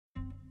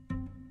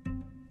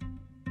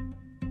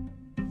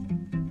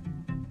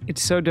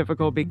It's so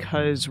difficult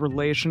because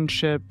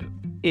relationship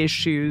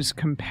issues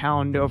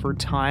compound over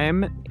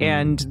time,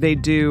 and they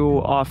do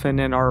often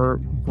in our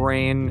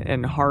brain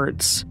and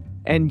hearts.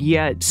 And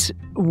yet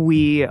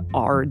we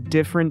are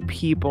different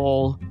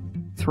people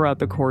throughout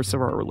the course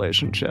of our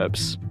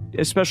relationships.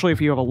 Especially if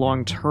you have a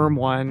long-term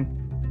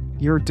one,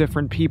 you're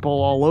different people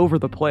all over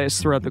the place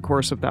throughout the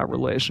course of that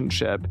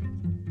relationship.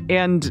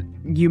 And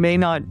you may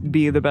not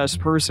be the best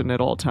person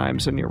at all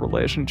times in your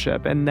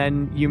relationship, and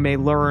then you may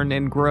learn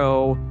and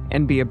grow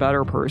and be a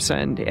better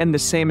person. And the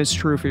same is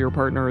true for your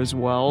partner as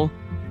well.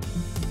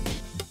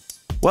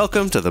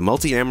 Welcome to the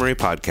Multiamory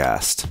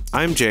podcast.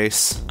 I'm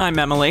Jase. I'm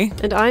Emily.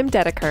 And I'm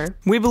Dedeker.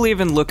 We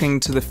believe in looking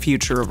to the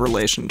future of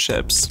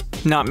relationships,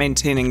 not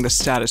maintaining the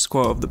status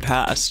quo of the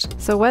past.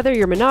 So whether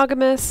you're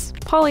monogamous,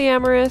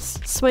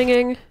 polyamorous,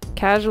 swinging,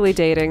 casually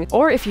dating,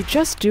 or if you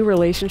just do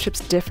relationships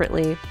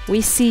differently,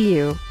 we see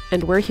you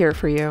and we're here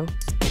for you.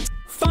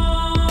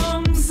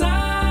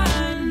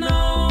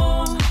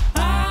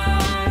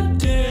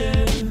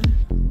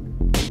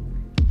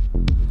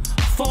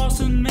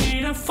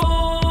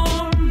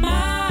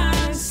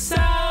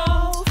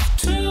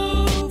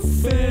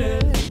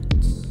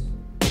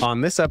 On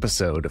this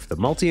episode of the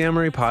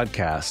Multiamory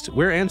podcast,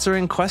 we're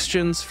answering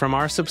questions from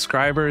our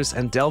subscribers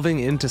and delving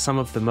into some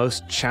of the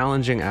most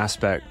challenging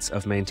aspects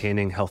of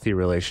maintaining healthy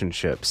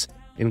relationships,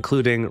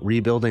 including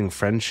rebuilding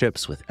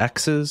friendships with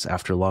exes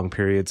after long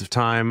periods of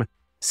time,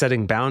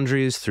 setting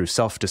boundaries through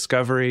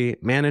self-discovery,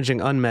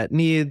 managing unmet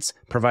needs,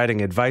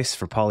 providing advice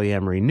for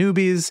polyamory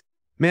newbies,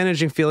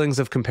 managing feelings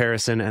of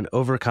comparison, and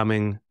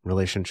overcoming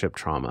relationship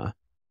trauma.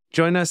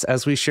 Join us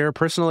as we share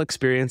personal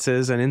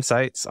experiences and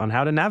insights on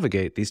how to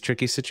navigate these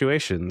tricky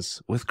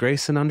situations with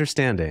grace and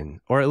understanding,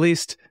 or at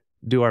least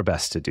do our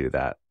best to do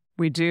that.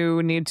 We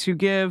do need to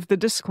give the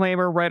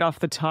disclaimer right off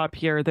the top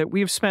here that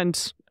we've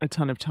spent a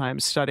ton of time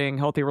studying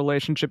healthy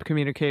relationship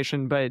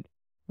communication, but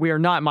we are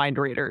not mind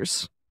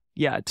readers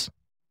yet.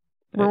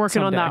 We're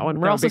working on that one.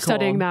 We're also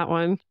studying that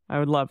one. I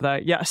would love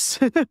that. Yes.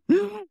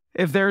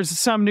 If there's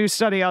some new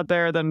study out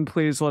there, then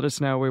please let us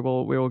know. We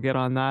will get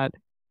on that.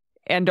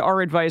 And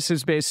our advice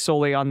is based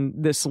solely on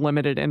this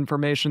limited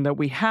information that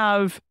we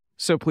have,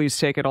 so please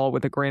take it all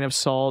with a grain of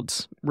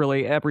salt.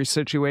 Really, every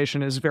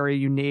situation is very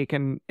unique,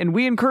 and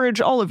we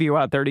encourage all of you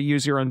out there to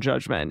use your own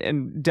judgment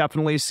and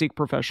definitely seek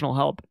professional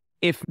help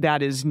if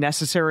that is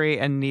necessary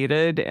and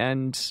needed.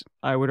 And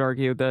I would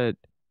argue that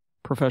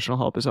professional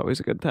help is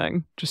always a good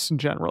thing, just in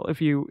general. If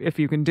you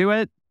can do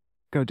it,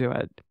 go do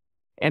it.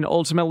 And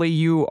ultimately,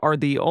 you are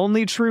the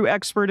only true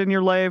expert in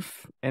your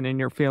life and in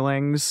your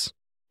feelings.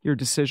 Your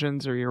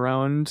decisions are your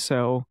own,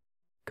 so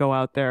go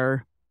out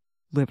there,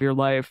 live your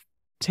life,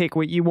 take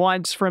what you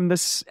want from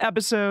this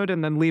episode,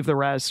 and then leave the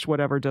rest,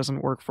 whatever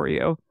doesn't work for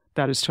you.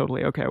 That is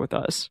totally okay with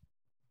us.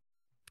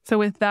 So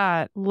with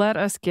that, let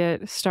us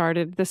get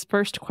started. This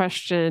first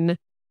question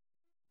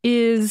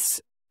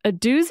is a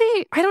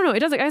doozy? I don't know.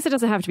 I guess it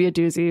doesn't have to be a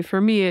doozy. For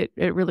me,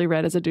 it really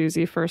read as a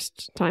doozy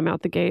first time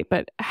out the gate.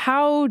 But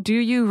how do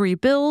you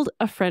rebuild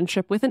a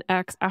friendship with an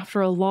ex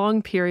after a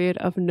long period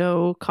of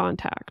no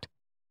contact?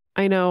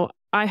 I know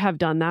I have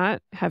done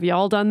that. Have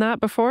y'all done that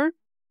before?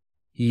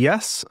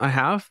 Yes, I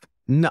have.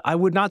 No, I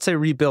would not say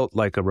rebuilt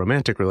like a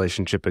romantic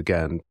relationship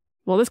again.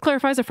 Well, this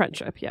clarifies a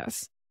friendship,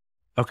 yes.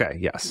 Okay,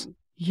 yes.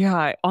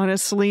 Yeah,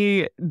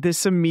 honestly,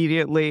 this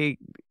immediately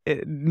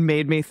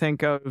made me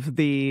think of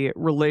the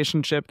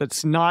relationship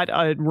that's not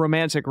a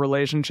romantic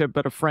relationship,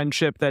 but a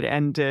friendship that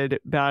ended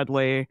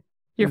badly.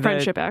 Your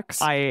friendship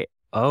ex? A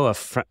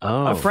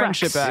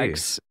friendship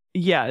ex.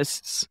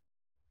 Yes.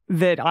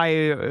 That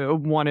I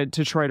wanted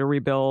to try to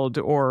rebuild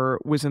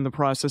or was in the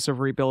process of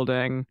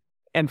rebuilding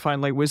and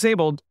finally was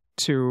able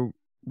to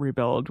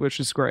rebuild, which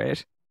is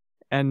great.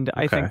 And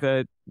I think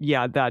that,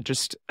 that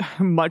just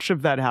much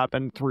of that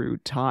happened through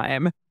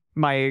time.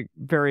 My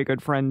very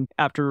good friend,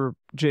 after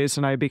Jase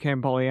and I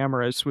became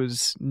polyamorous,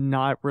 was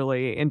not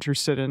really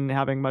interested in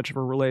having much of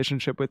a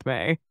relationship with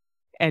me.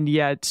 And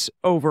yet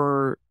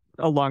over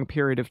a long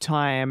period of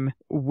time,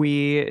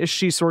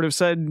 she sort of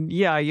said,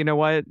 yeah, you know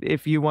what,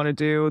 if you want to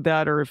do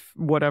that or if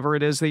whatever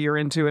it is that you're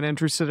into and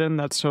interested in,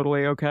 that's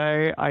totally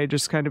okay. I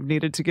just kind of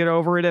needed to get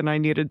over it and I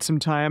needed some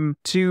time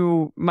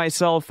to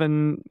myself,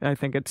 and I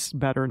think it's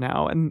better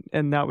now.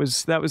 And that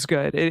was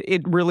good.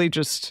 It really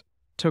just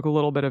took a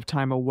little bit of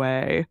time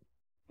away.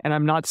 And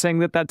I'm not saying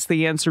that that's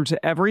the answer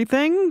to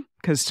everything,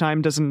 because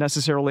time doesn't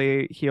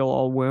necessarily heal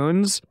all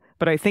wounds,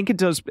 but I think it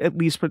does at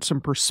least put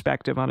some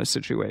perspective on a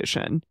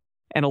situation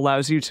and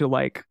allows you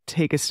to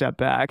take a step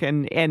back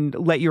and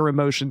let your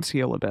emotions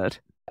heal a bit.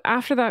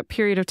 After that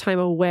period of time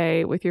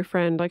away with your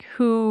friend,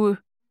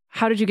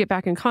 how did you get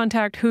back in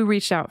contact? Who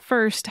reached out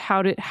first?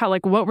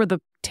 What were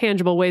the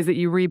tangible ways that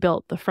you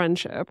rebuilt the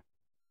friendship?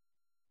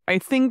 I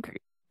think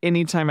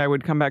anytime I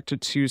would come back to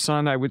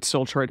Tucson, I would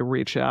still try to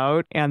reach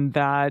out. And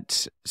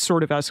that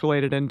sort of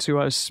escalated into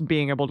us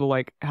being able to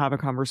like have a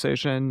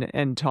conversation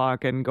and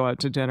talk and go out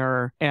to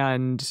dinner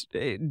and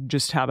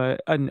just have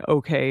an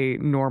okay,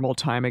 normal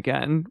time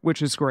again,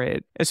 which is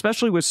great.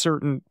 Especially with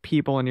certain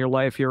people in your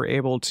life, you're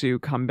able to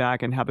come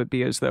back and have it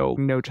be as though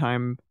no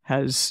time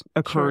has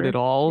occurred at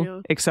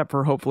all, except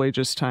for hopefully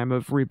just time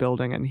of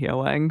rebuilding and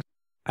healing.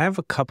 I have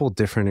a couple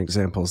different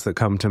examples that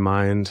come to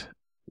mind.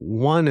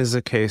 One is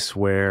a case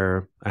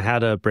where I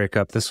had a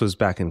breakup. This was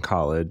back in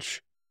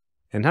college,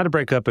 and had a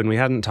breakup, and we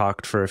hadn't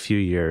talked for a few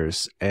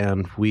years.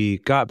 And we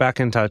got back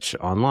in touch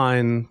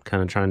online,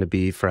 kind of trying to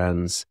be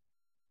friends.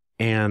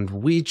 And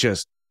we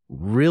just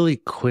really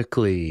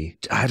quickly,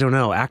 I don't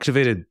know,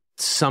 activated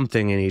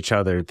something in each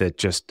other that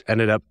just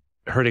ended up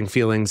hurting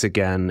feelings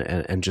again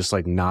and just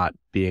like not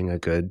being a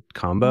good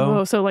combo.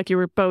 Oh, so like you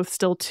were both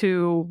still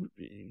too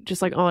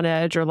just like on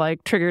edge or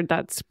like triggered,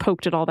 that's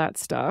poked at all that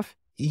stuff.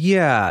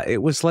 Yeah,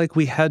 it was like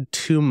we had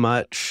too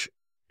much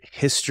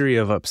history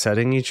of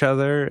upsetting each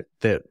other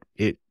that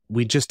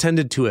we just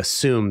tended to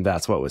assume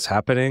that's what was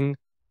happening,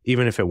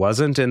 even if it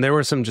wasn't. And there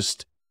were some,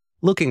 just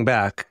looking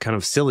back, kind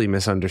of silly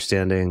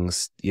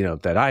misunderstandings,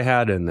 that I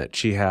had and that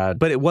she had.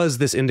 But it was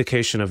this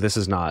indication of this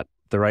is not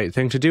the right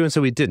thing to do. And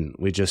so we didn't.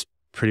 We just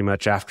pretty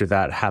much after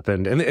that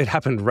happened, and it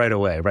happened right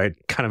away, right?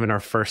 Kind of in our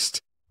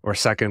first or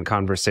second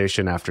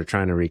conversation after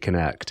trying to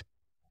reconnect.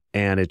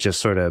 And it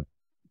just sort of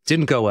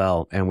didn't go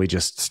well, and we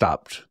just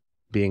stopped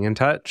being in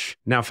touch.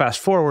 Now, fast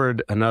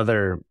forward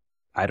another,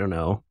 I don't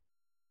know,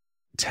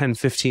 10,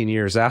 15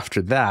 years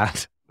after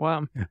that.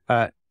 Wow.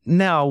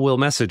 Now we'll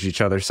message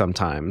each other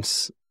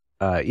sometimes,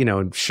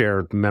 and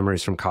share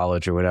memories from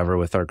college or whatever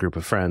with our group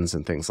of friends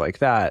and things like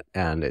that.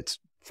 And it's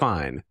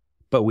fine.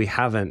 But we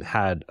haven't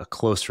had a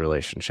close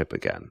relationship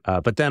again.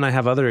 But then I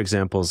have other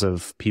examples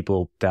of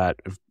people that,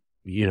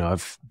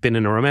 I've been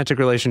in a romantic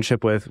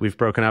relationship with, we've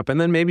broken up, and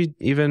then maybe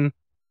even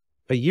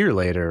a year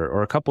later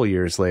or a couple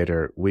years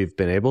later, we've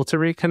been able to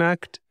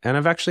reconnect. And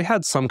I've actually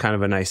had some kind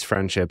of a nice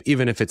friendship,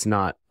 even if it's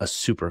not a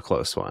super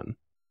close one.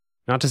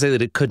 Not to say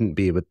that it couldn't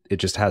be, but it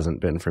just hasn't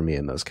been for me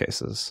in those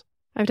cases.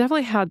 I've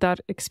definitely had that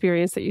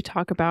experience that you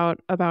talk about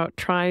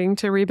trying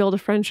to rebuild a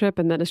friendship,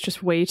 and then it's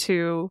just way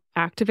too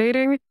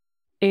activating.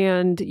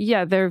 And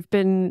yeah, there have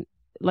been,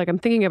 like, I'm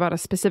thinking about a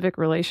specific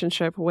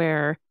relationship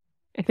where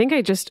I think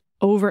I just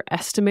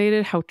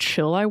overestimated how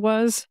chill I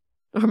was,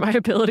 or my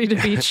ability to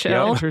be chill.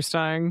 Yeah,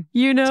 interesting.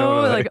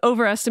 Totally. Like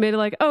overestimated,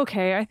 like,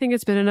 okay, I think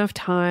it's been enough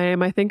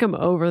time. I think I'm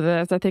over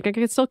this. I think I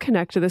can still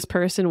connect to this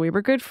person. We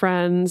were good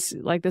friends.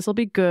 Like, this will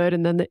be good.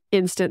 And then the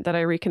instant that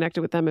I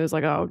reconnected with them, it was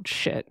like, oh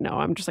shit, no,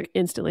 I'm just like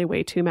instantly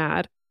way too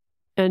mad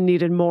and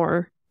needed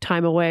more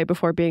time away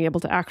before being able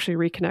to actually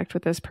reconnect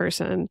with this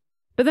person.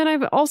 But then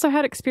I've also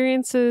had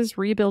experiences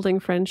rebuilding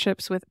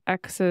friendships with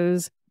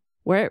exes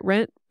where it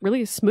went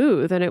really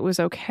smooth and it was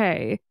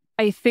okay.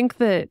 I think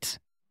that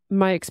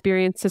my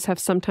experiences have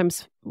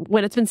sometimes,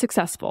 when it's been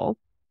successful,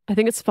 I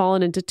think it's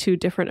fallen into two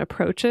different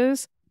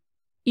approaches.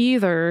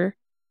 Either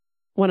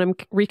when I'm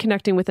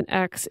reconnecting with an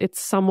ex,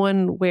 it's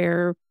someone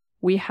where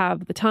we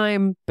have the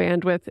time,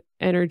 bandwidth,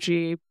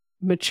 energy,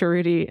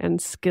 maturity,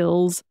 and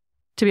skills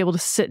to be able to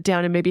sit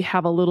down and maybe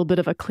have a little bit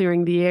of a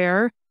clearing the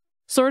air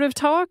sort of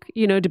talk,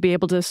 to be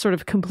able to sort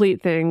of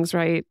complete things,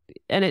 right?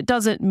 And it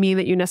doesn't mean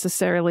that you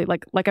necessarily,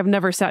 like I've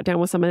never sat down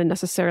with someone and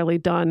necessarily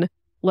done,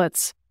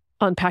 let's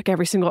unpack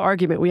every single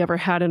argument we ever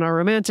had in our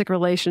romantic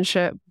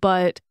relationship,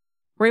 but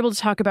we're able to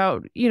talk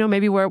about,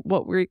 maybe where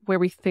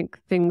we think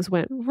things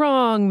went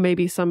wrong.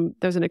 Maybe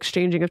there's an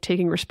exchanging of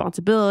taking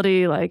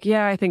responsibility. Like,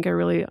 yeah, I think I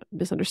really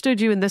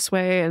misunderstood you in this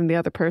way. And the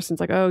other person's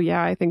like, oh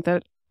yeah, I think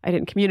that I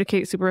didn't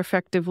communicate super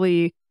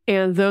effectively.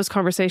 And those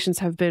conversations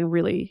have been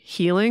really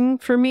healing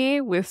for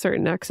me with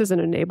certain exes and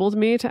enabled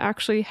me to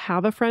actually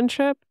have a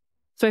friendship.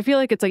 So I feel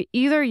like it's like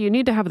either you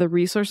need to have the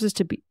resources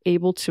to be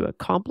able to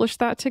accomplish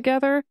that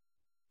together,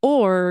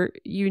 or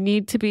you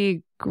need to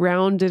be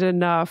grounded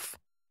enough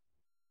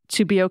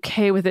to be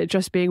okay with it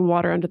just being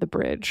water under the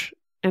bridge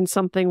and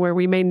something where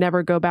we may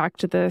never go back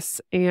to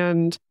this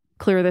and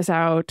clear this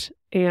out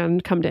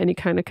and come to any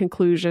kind of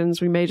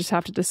conclusions. We may just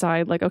have to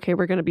decide like, okay,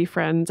 we're going to be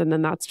friends. And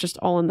then that's just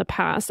all in the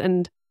past.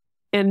 And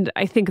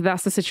I think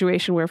that's the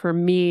situation where for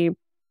me,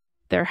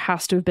 there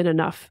has to have been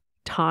enough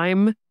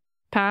time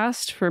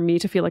passed for me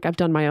to feel like I've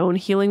done my own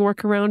healing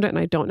work around it. And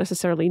I don't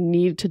necessarily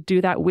need to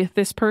do that with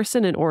this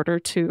person in order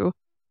to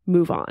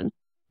move on.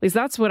 At least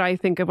that's what I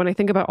think of when I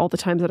think about all the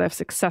times that I've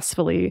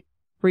successfully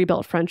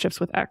rebuilt friendships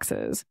with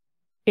exes.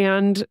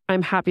 And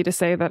I'm happy to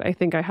say that I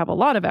think I have a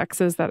lot of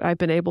exes that I've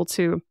been able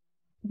to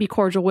be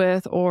cordial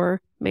with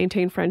or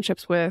maintain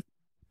friendships with.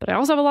 But I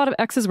also have a lot of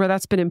exes where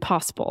that's been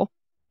impossible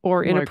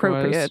or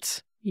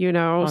inappropriate,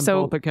 On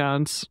so both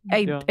accounts.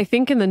 I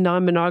think in the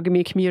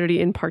non-monogamy community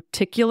in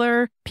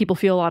particular, people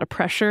feel a lot of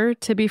pressure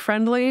to be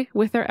friendly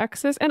with their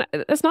exes. And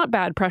it's not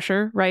bad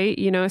pressure, right?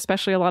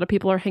 Especially a lot of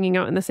people are hanging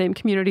out in the same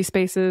community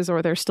spaces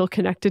or they're still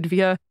connected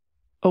via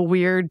a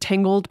weird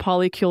tangled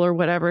polycule or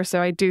whatever.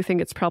 So I do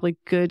think it's probably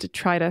good to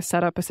try to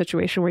set up a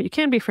situation where you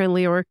can be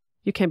friendly or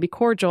you can be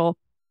cordial.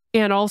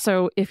 And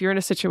also, if you're in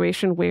a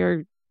situation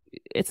where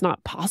it's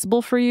not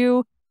possible for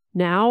you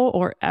now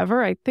or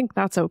ever, I think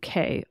that's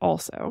okay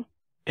also.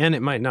 And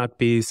it might not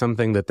be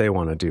something that they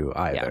want to do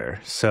either.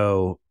 Yeah.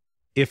 So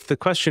if the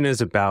question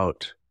is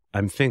about,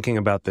 I'm thinking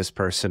about this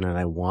person and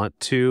I want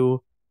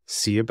to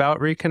see about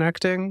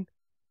reconnecting,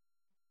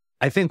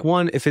 I think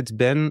one, if it's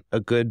been a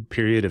good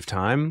period of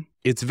time,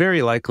 it's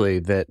very likely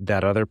that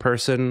that other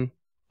person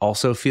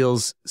also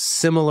feels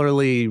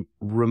similarly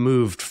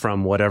removed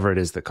from whatever it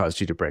is that caused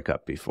you to break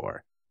up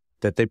before.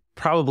 That they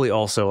probably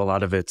also, a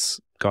lot of it's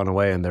gone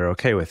away and they're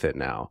okay with it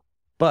now.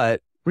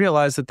 But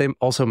realize that they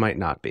also might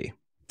not be.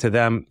 To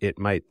them, it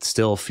might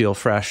still feel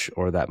fresh,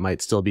 or that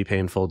might still be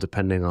painful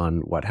depending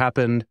on what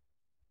happened,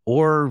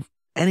 or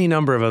any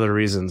number of other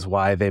reasons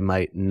why they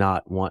might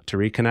not want to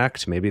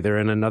reconnect. Maybe they're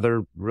in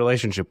another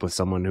relationship with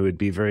someone who would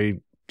be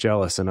very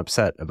jealous and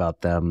upset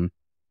about them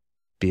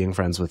being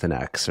friends with an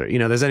ex, or,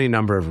 there's any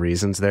number of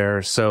reasons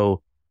there.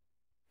 So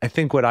I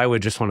think what I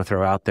would just want to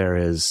throw out there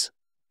is,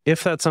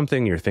 if that's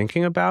something you're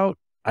thinking about,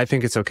 I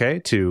think it's okay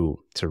to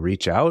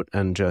reach out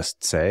and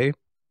just say,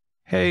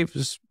 hey,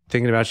 just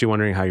thinking about you,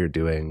 wondering how you're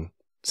doing,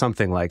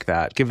 something like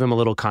that. Give them a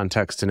little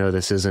context to know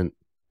this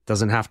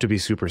doesn't have to be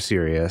super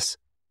serious.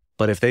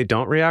 But if they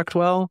don't react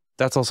well,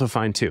 that's also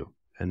fine too.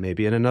 And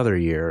maybe in another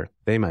year,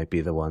 they might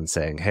be the one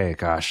saying, hey,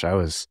 gosh, I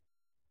was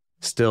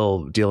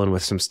still dealing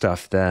with some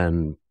stuff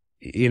then.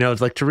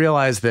 Like to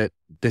realize that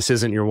this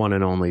isn't your one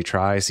and only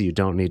try, so you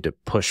don't need to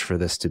push for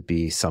this to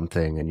be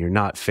something, and you're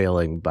not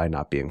failing by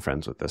not being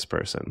friends with this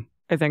person.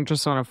 I think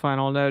just on a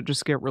final note,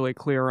 just get really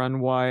clear on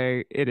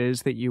why it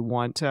is that you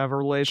want to have a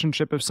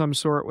relationship of some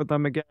sort with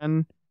them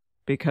again,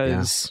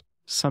 because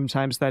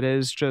sometimes that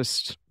is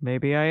just,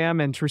 maybe I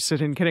am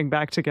interested in getting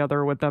back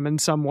together with them in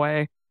some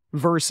way,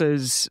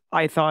 versus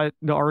I thought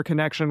our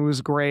connection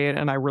was great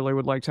and I really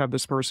would like to have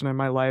this person in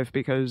my life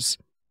because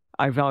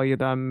I value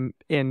them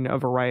in a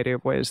variety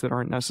of ways that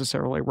aren't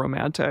necessarily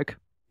romantic.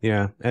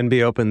 Yeah, and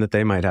be open that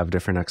they might have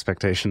different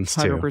expectations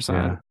too. 100%.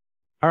 Yeah.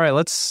 All right,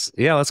 let's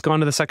go on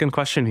to the second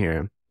question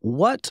here.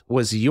 What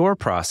was your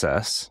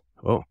process?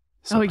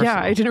 So yeah,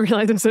 I didn't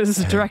realize this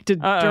was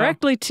directed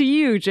directly to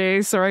you,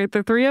 Jase. All right,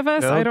 the three of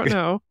us? Okay. I don't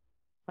know.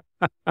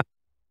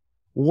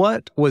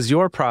 What was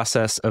your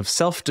process of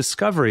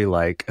self-discovery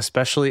like,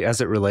 especially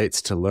as it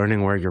relates to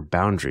learning where your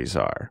boundaries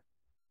are?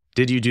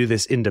 Did you do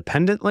this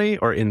independently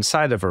or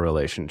inside of a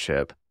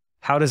relationship?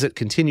 How does it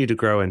continue to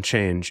grow and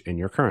change in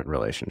your current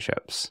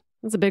relationships?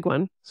 That's a big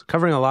one. So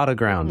covering a lot of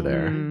ground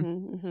there.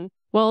 Mm-hmm, mm-hmm.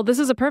 Well, this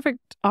is a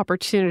perfect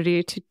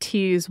opportunity to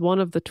tease one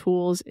of the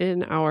tools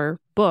in our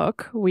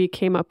book. We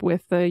came up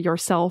with the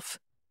Yourself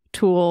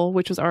tool,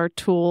 which was our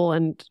tool,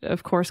 and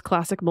of course,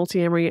 classic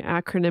Multiamory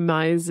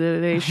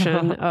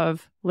acronymization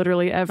of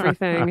literally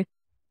everything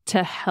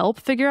to help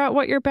figure out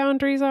what your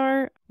boundaries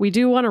are. We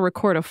do want to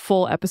record a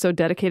full episode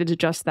dedicated to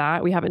just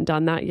that. We haven't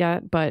done that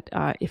yet, but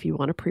if you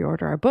want to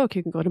pre-order our book,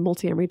 you can go to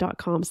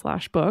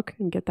multiamory.com/book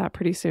and get that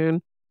pretty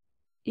soon.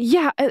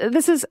 Yeah,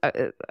 this is,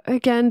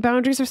 again,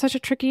 boundaries are such a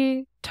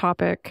tricky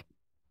topic.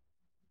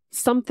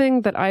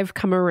 Something that I've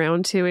come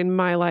around to in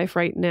my life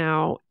right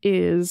now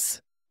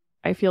is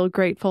I feel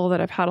grateful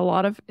that I've had a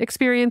lot of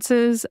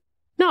experiences,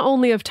 not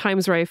only of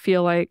times where I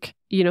feel like,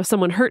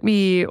 someone hurt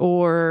me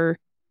or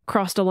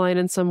crossed a line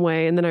in some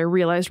way, and then I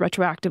realized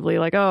retroactively,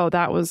 like, oh,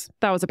 that was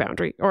a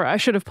boundary, or I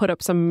should have put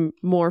up some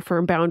more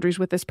firm boundaries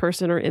with this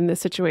person or in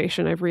this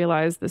situation. I've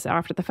realized this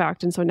after the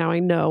fact, and so now I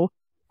know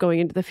going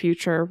into the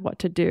future what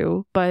to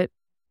do. But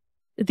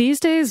these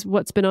days,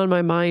 what's been on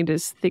my mind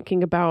is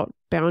thinking about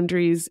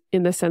boundaries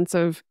in the sense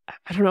of,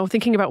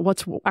 thinking about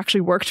what's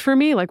actually worked for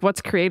me, like what's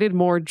created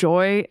more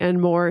joy and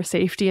more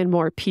safety and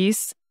more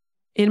peace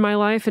in my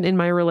life and in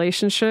my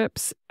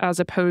relationships, as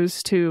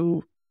opposed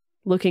to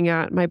looking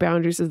at my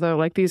boundaries as though,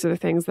 like, these are the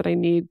things that I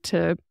need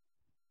to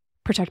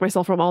protect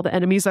myself from all the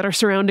enemies that are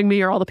surrounding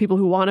me, or all the people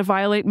who want to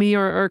violate me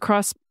or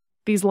cross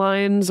these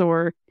lines,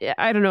 or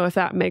I don't know if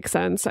that makes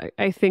sense.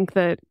 I think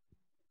that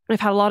I've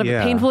had a lot of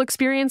painful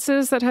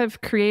experiences that have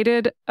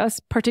created a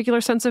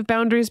particular sense of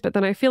boundaries, but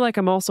then I feel like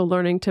I'm also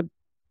learning to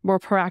more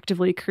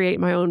proactively create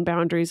my own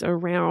boundaries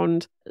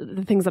around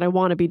the things that I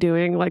want to be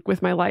doing, like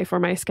with my life or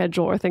my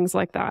schedule or things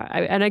like that.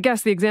 And I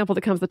guess the example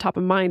that comes to the top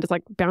of mind is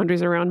like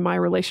boundaries around my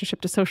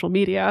relationship to social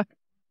media.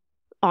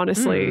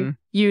 Honestly,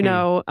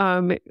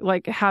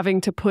 like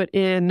having to put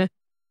in,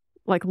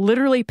 like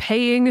literally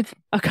paying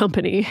a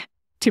company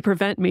to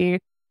prevent me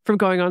from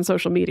going on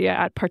social media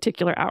at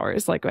particular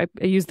hours. Like I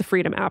use the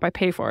Freedom app, I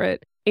pay for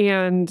it.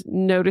 And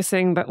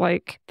noticing that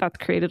like that's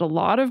created a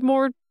lot of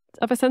more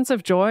of a sense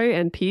of joy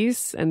and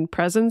peace and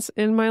presence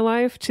in my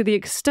life, to the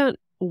extent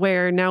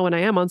where now when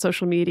I am on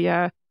social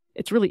media,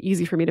 it's really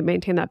easy for me to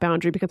maintain that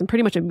boundary because I'm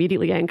pretty much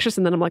immediately anxious.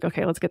 And then I'm like,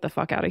 okay, let's get the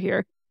fuck out of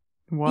here.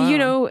 Wow.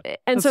 And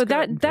that's so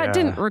good. that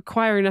didn't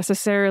require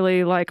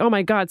necessarily like, oh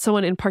my God,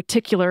 someone in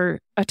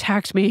particular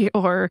attacked me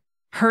or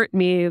hurt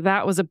me.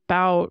 That was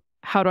about,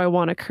 how do I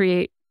want to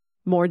create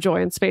more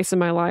joy and space in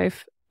my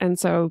life? And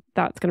so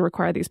that's going to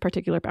require these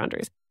particular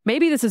boundaries.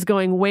 Maybe this is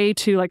going way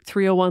too like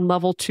 301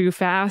 level too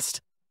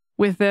fast.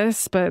 with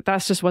this, but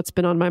that's just what's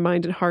been on my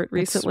mind and heart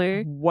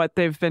recently. It's what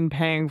they've been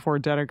paying for,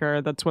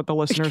 Dedeker. That's what the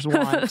listeners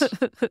want.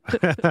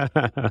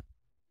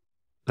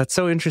 That's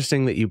so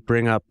interesting that you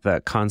bring up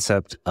that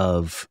concept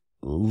of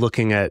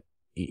looking at,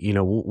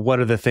 what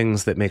are the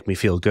things that make me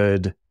feel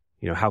good?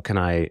 How can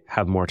I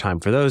have more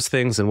time for those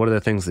things? And what are the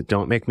things that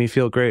don't make me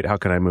feel great? How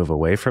can I move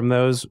away from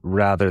those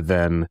rather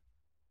than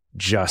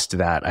just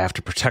that I have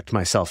to protect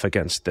myself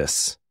against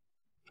this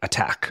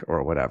attack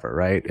or whatever,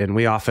 right? And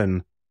we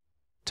often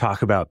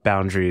talk about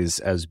boundaries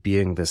as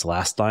being this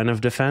last line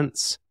of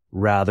defense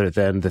rather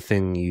than the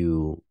thing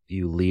you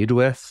lead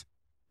with,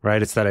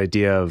 right? It's that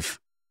idea of,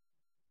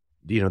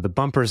 the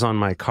bumpers on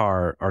my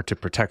car are to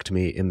protect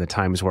me in the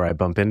times where I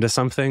bump into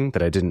something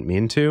that I didn't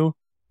mean to,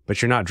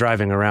 but you're not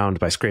driving around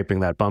by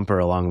scraping that bumper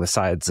along the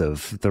sides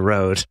of the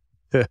road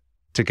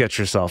to get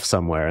yourself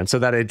somewhere. And so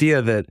that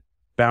idea that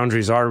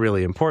boundaries are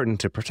really important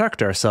to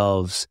protect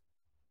ourselves,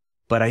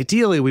 but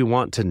ideally we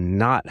want to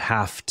not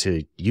have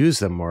to use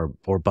them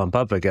or bump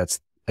up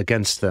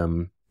against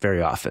them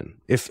very often,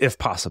 if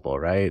possible,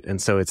 right?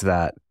 And so it's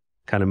that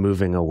kind of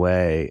moving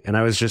away. And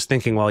I was just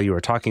thinking while you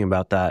were talking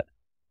about that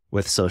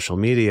with social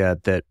media,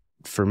 that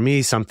for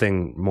me,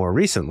 something more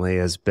recently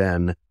has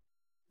been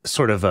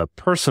sort of a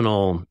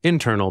personal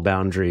internal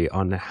boundary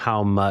on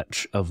how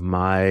much of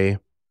my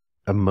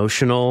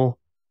emotional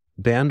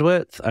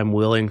bandwidth I'm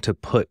willing to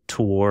put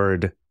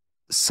toward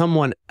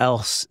someone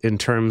else in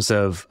terms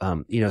of,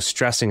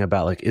 stressing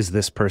about like, is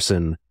this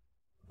person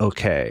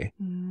okay?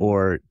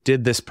 Or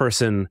did this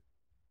person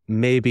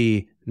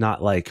maybe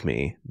not like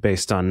me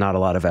based on not a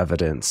lot of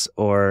evidence?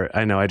 Or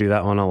I know I do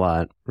that one a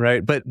lot,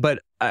 right? But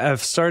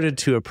I've started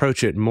to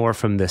approach it more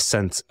from this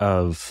sense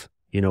of,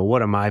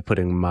 what am I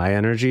putting my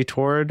energy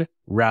toward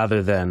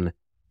rather than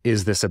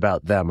is this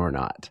about them or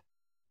not?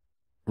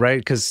 Right?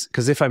 Because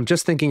if I'm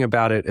just thinking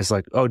about it as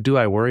like, oh, do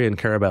I worry and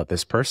care about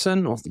this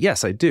person? Well,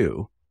 yes, I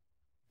do.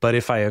 But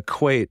if I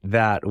equate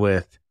that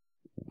with,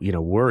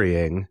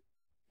 worrying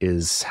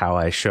is how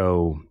I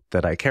show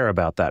that I care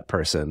about that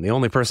person. The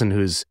only person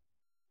who's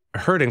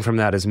hurting from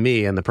that is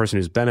me, and the person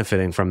who's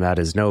benefiting from that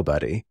is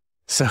nobody.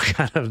 So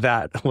kind of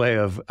that way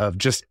of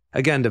just,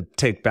 again, to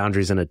take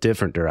boundaries in a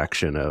different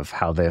direction of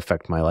how they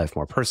affect my life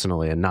more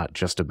personally and not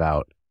just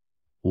about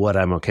what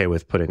I'm okay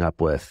with putting up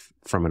with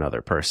from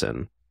another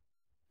person.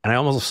 And I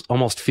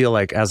almost feel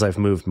like as I've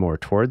moved more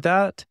toward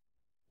that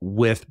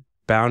with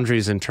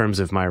boundaries in terms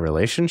of my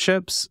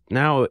relationships,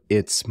 now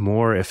it's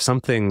more if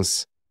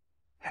something's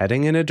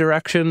heading in a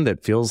direction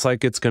that feels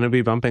like it's going to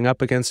be bumping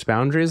up against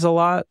boundaries a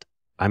lot,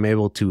 I'm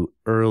able to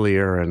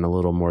earlier and a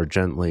little more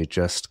gently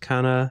just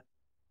kind of,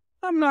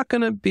 I'm not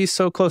going to be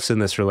so close in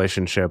this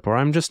relationship, or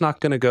I'm just not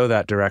going to go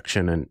that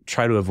direction and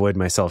try to avoid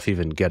myself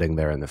even getting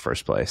there in the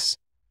first place.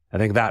 I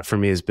think that for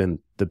me has been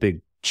the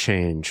big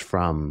change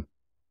from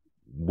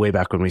way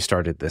back when we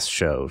started this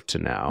show to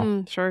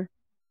now. Sure.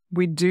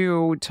 We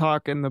do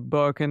talk in the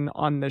book and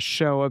on this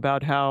show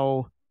about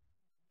how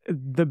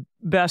the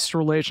best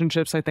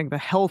relationships, I think the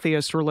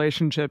healthiest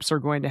relationships, are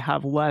going to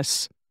have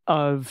less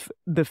of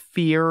the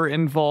fear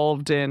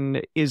involved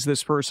in, is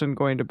this person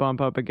going to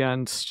bump up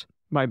against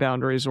my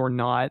boundaries or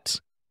not?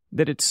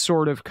 That it's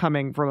sort of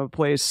coming from a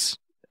place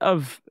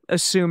of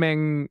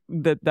assuming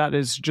that that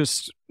is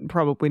just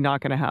probably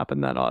not going to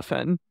happen that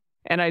often.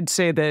 And I'd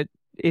say that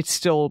it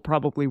still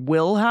probably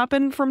will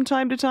happen from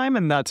time to time,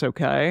 and that's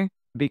okay,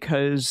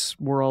 because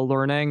we're all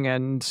learning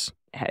and,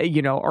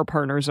 our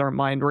partners aren't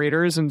mind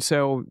readers, and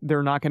so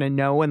they're not going to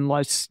know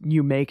unless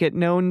you make it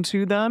known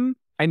to them.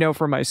 I know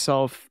for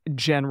myself,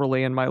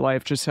 generally in my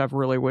life, just have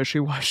really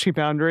wishy-washy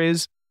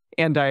boundaries,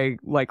 and I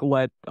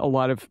let a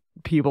lot of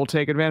people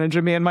take advantage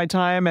of me in my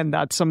time, and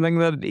that's something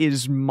that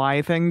is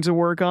my thing to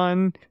work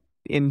on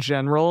in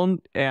general.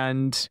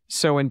 And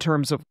so in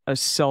terms of a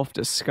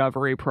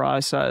self-discovery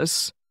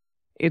process,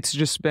 it's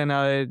just been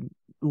a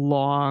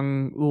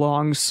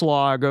long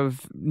slog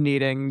of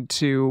needing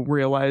to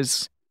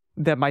realize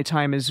that my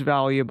time is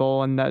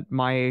valuable and that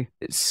my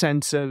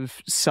sense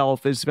of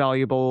self is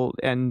valuable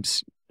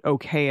and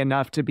okay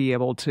enough to be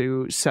able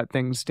to set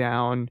things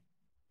down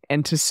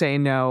and to say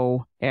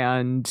no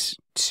and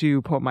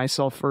to put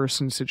myself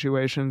first in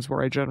situations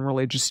where I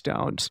generally just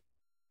don't.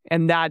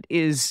 And that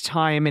is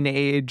time and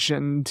age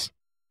and,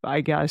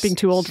 I guess, being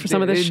too old for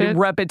some of this shit.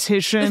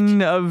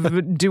 Repetition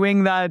of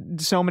doing that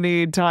so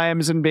many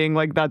times and being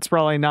like, that's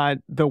probably not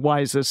the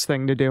wisest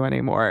thing to do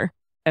anymore.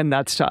 And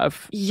that's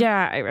tough.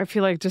 Yeah, I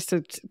feel like, just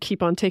to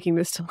keep on taking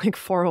this to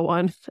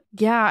 401.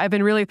 Yeah, I've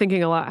been really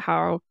thinking a lot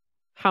how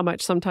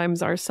much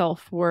sometimes our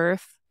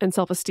self-worth and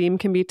self-esteem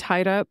can be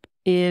tied up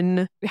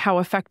in how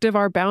effective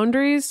our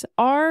boundaries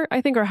are,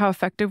 I think, or how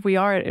effective we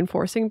are at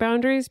enforcing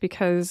boundaries.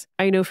 Because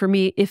I know for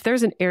me, if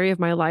there's an area of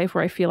my life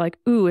where I feel like,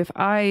 ooh, if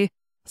I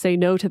say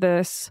no to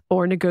this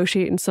or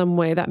negotiate in some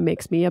way that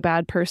makes me a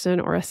bad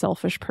person or a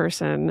selfish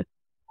person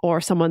or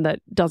someone that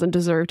doesn't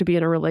deserve to be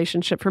in a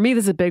relationship. For me,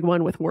 this is a big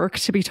one with work,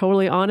 to be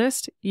totally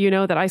honest,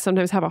 that I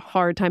sometimes have a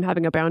hard time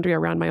having a boundary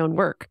around my own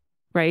work,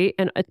 right?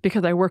 And it's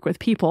because I work with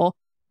people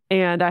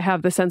And I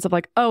have the sense of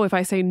like, oh, if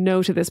I say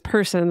no to this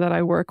person that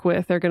I work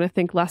with, they're going to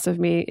think less of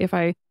me. If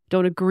I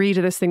don't agree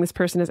to this thing this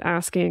person is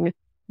asking,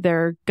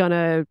 they're going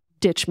to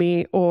ditch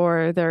me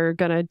or they're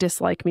going to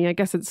dislike me. I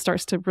guess it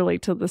starts to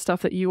relate to the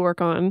stuff that you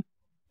work on,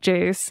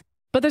 Jase.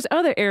 But there's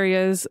other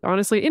areas,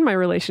 honestly, in my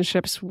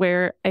relationships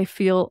where I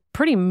feel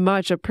pretty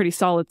much a pretty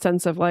solid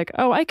sense of like,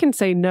 oh, I can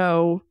say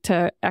no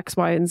to X,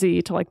 Y, and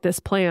Z, to like this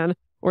plan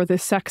or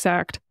this sex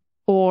act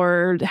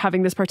or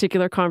having this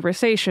particular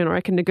conversation, or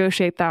I can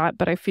negotiate that,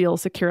 but I feel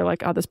secure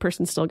like, oh, this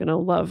person's still going to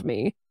love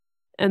me.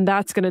 And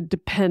that's going to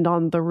depend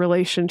on the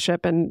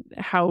relationship and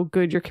how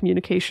good your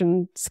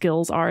communication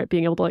skills are at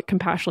being able to like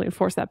compassionately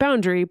enforce that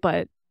boundary.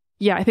 But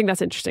yeah, I think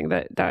that's interesting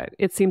that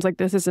it seems like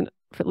this isn't,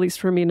 at least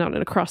for me, not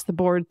an across the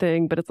board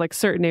thing, but it's like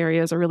certain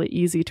areas are really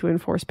easy to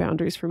enforce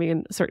boundaries for me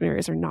and certain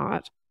areas are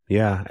not.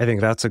 Yeah, I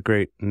think that's a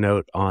great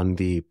note on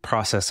the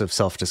process of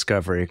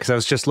self-discovery, because I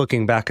was just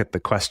looking back at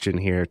the question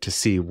here to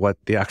see what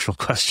the actual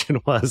question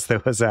was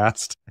that was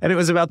asked. And it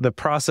was about the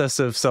process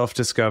of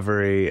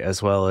self-discovery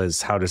as well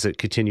as how does it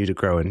continue to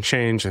grow and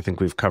change. I think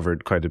we've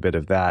covered quite a bit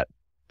of that.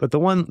 But the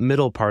one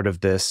middle part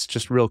of this,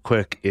 just real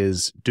quick,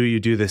 is do you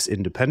do this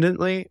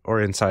independently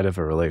or inside of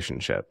a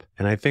relationship?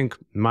 And I think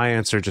my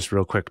answer, just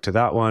real quick to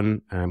that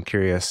one, and I'm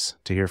curious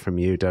to hear from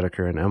you,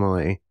 Dedeker and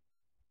Emily.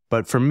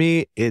 But for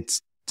me,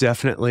 it's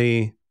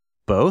definitely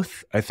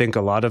both. I think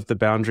a lot of the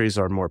boundaries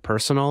are more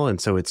personal. And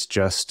so it's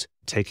just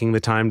taking the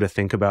time to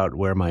think about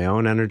where my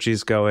own energy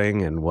is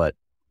going and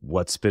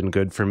what's been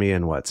good for me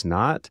and what's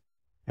not,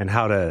 and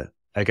how to,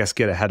 I guess,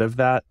 get ahead of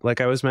that, like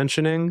I was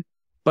mentioning.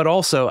 But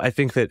also, I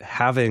think that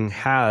having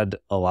had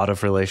a lot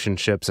of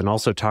relationships and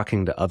also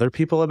talking to other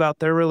people about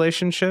their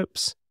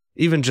relationships,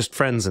 even just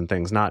friends and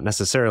things, not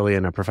necessarily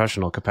in a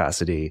professional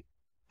capacity,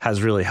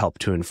 has really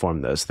helped to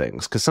inform those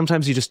things. Because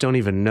sometimes you just don't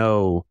even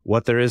know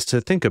what there is to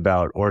think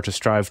about or to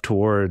strive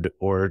toward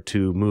or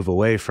to move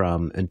away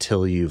from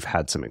until you've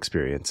had some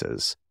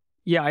experiences.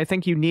 Yeah, I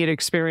think you need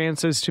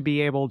experiences to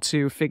be able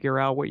to figure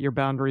out what your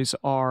boundaries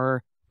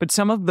are. But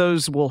some of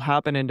those will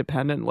happen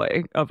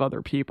independently of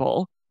other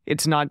people.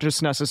 It's not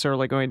just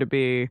necessarily going to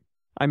be,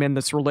 I'm in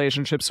this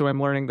relationship, so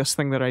I'm learning this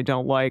thing that I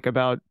don't like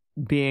about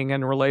being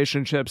in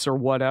relationships or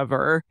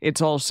whatever. It's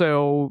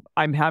also,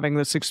 I'm having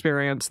this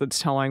experience that's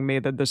telling me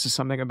that this is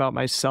something about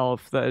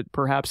myself that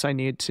perhaps I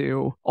need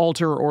to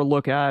alter or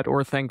look at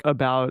or think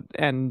about.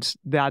 And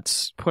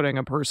that's putting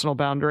a personal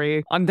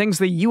boundary on things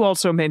that you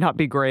also may not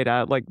be great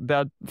at. Like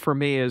that, for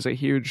me, is a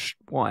huge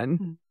one.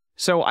 Mm-hmm.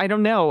 So I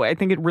don't know. I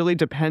think it really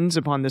depends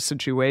upon the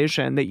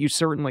situation, that you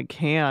certainly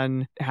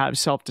can have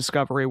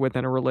self-discovery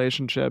within a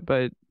relationship,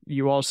 but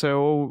you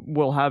also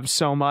will have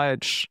so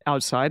much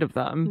outside of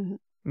them. Mm-hmm.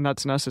 And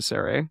that's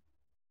necessary.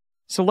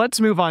 So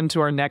let's move on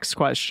to our next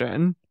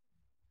question.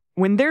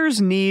 When there's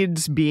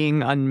needs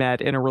being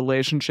unmet in a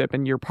relationship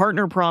and your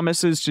partner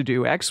promises to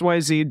do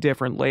XYZ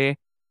differently,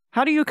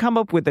 how do you come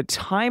up with a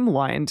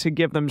timeline to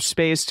give them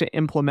space to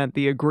implement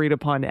the agreed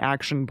upon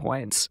action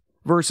points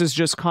versus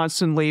just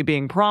constantly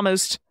being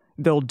promised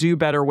they'll do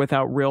better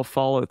without real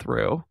follow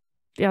through?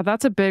 Yeah,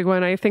 that's a big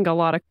one. I think a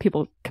lot of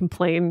people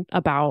complain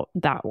about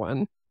that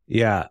one.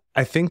 Yeah,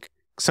 I think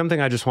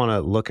something I just want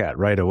to look at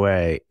right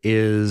away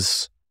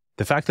is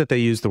the fact that they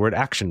use the word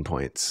action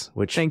points,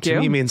 which to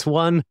me means,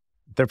 one,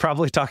 they're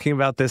probably talking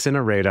about this in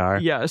a radar.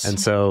 Yes. And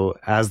so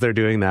as they're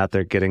doing that,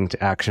 they're getting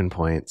to action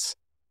points.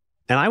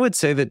 And I would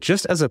say that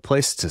just as a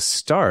place to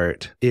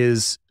start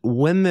is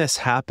when this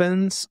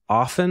happens,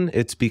 often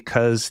it's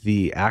because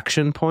the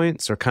action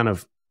points are kind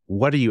of,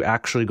 what are you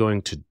actually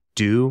going to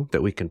do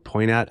that we can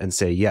point at and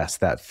say, yes,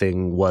 that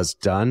thing was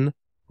done,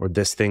 or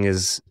this thing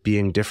is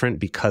being different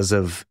because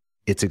of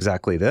it's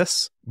exactly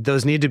this.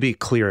 Those need to be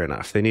clear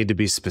enough. They need to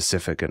be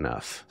specific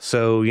enough.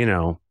 So,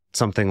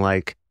 something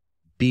like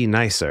be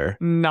nicer.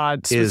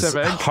 Not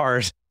specific. Is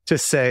hard to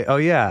say, oh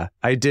yeah,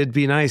 I did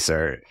be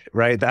nicer,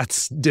 right?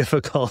 That's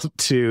difficult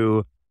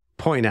to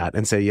point at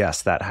and say,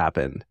 yes, that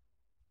happened.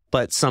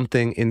 But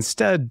something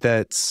instead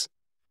that's,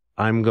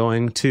 I'm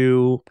going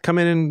to come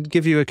in and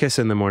give you a kiss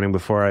in the morning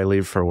before I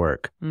leave for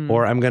work.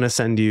 Or I'm going to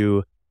send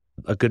you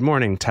a good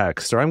morning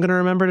text, or I'm going to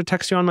remember to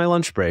text you on my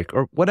lunch break,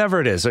 or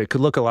whatever it is. It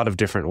could look a lot of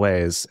different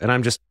ways. And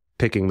I'm just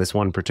picking this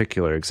one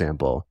particular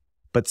example,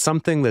 but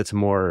something that's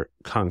more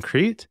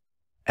concrete.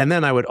 And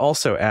then I would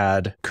also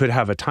add, could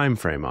have a time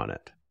frame on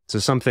it. So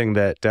something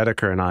that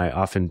Dedeker and I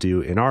often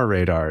do in our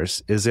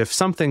radars is if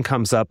something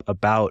comes up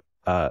about,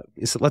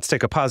 let's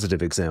take a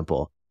positive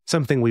example,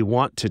 something we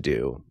want to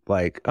do,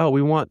 like, oh,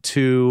 we want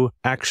to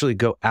actually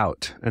go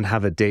out and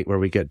have a date where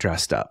we get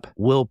dressed up.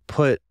 We'll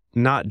put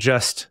not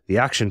just the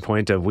action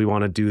point of we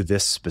want to do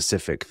this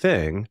specific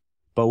thing,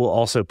 but we'll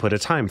also put a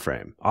time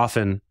frame,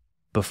 often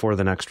before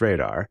the next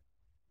radar.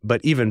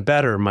 But even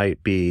better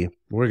might be,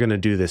 we're going to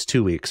do this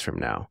 2 weeks from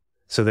now.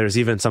 So there's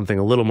even something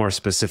a little more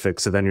specific,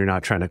 so then you're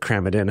not trying to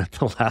cram it in at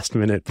the last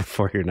minute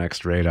before your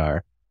next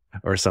radar.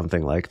 or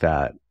something like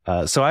that.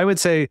 So I would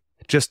say,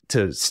 just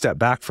to step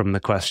back from the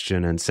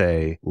question and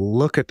say,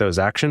 look at those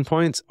action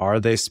points. Are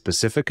they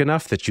specific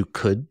enough that you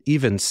could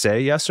even say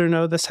yes or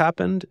no, this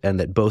happened, and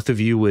that both of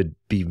you would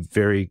be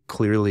very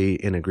clearly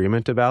in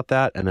agreement about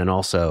that? And then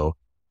also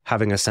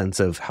having a sense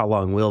of how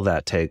long will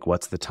that take?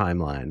 What's the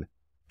timeline?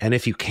 And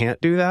if you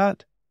can't do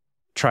that,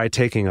 try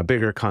taking a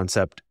bigger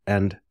concept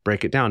and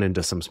break it down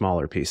into some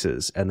smaller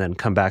pieces, and then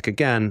come back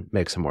again,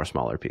 make some more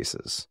smaller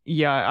pieces.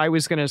 Yeah, I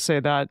was going to say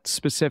that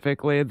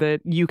specifically,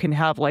 that you can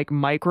have like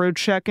micro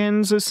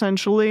check-ins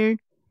essentially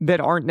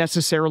that aren't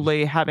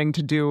necessarily having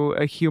to do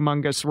a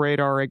humongous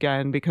radar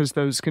again, because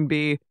those can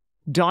be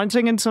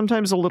daunting and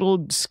sometimes a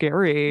little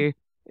scary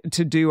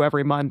to do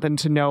every month, and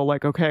to know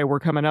like, okay, we're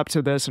coming up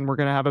to this and we're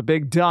going to have a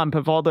big dump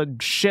of all the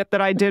shit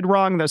that I did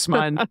wrong this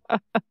month.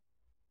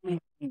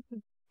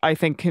 I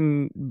think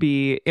can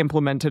be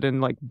implemented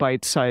in like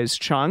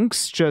bite-sized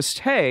chunks. Just,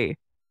 hey,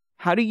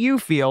 how do you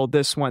feel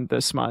this went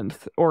this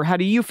month? Or how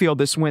do you feel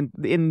this went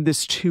in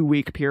this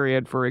 2-week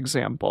period, for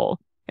example?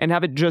 And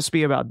have it just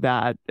be about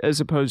that, as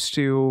opposed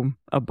to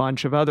a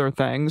bunch of other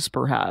things,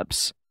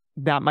 perhaps.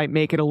 That might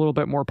make it a little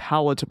bit more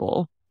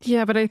palatable.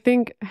 Yeah, but I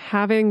think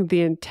having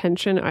the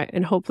intention,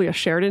 and hopefully a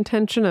shared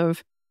intention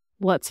of,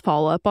 let's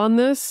follow up on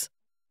this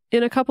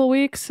in a couple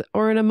weeks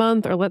or in a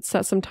month, or let's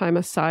set some time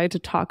aside to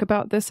talk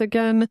about this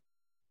again,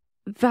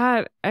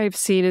 that I've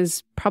seen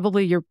is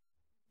probably your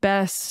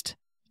best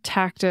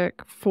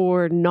tactic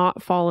for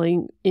not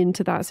falling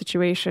into that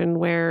situation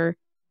where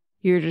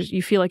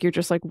you feel like you're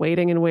just like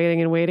waiting and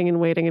waiting and waiting and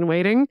waiting and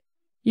waiting,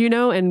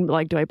 and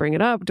like, do I bring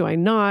it up? Do I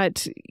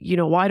not?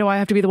 Why do I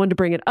have to be the one to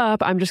bring it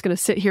up? I'm just going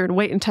to sit here and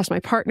wait and test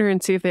my partner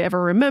and see if they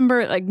ever remember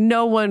it. Like,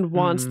 no one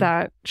wants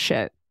that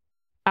shit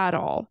at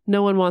all.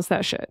 No one wants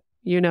that shit,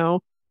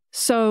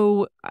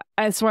 So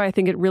that's why I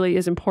think it really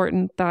is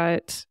important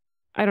that,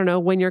 I don't know,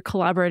 when you're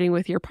collaborating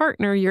with your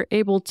partner, you're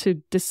able to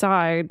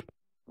decide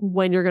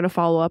when you're going to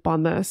follow up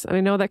on this. And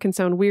I know that can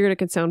sound weird, it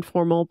can sound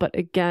formal, but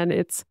again,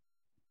 it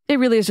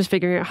really is just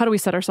figuring out, how do we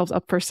set ourselves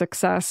up for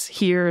success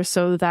here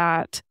so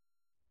that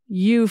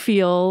you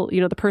feel,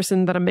 the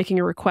person that I'm making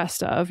a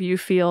request of, you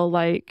feel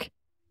like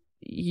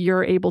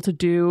you're able to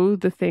do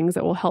the things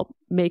that will help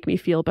make me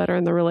feel better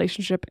in the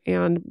relationship,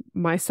 and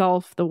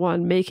myself, the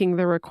one making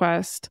the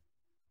request,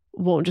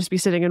 won't just be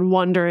sitting and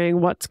wondering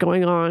what's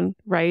going on,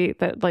 right?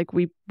 That like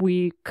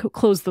we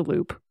close the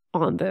loop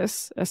on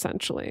this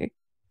essentially.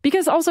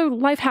 Because also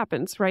life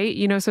happens, right?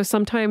 So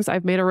sometimes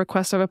I've made a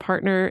request of a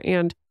partner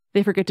and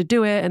they forget to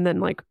do it. And then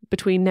like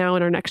between now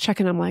and our next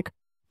check-in, I'm like,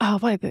 oh,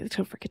 why did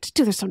they forget to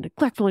do this? So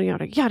neglectful,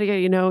 yada, yada,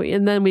 yada,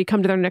 And then we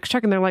come to their next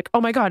check and they're like, oh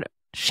my God,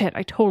 shit,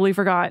 I totally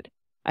forgot.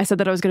 I said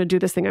that I was going to do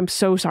this thing. I'm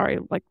so sorry.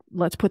 Like,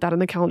 let's put that on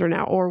the calendar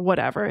now or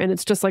whatever. And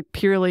it's just like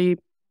purely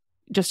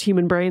just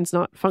human brains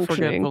not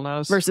functioning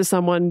versus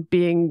someone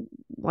being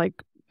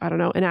like, I don't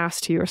know, an ass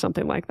to you or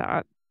something like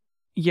that.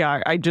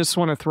 Yeah, I just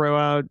want to throw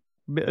out,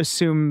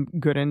 assume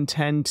good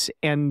intent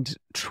and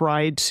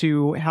try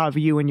to have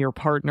you and your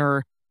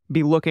partner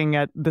be looking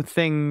at the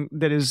thing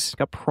that is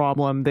a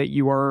problem that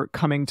you are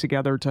coming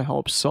together to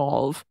help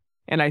solve.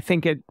 And I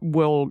think it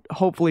will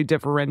hopefully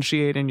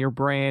differentiate in your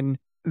brain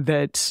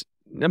that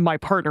my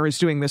partner is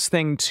doing this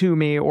thing to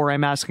me, or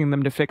I'm asking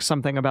them to fix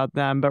something about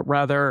them, but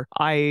rather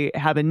I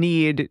have a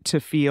need to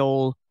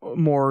feel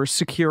more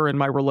secure in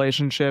my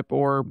relationship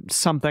or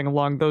something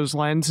along those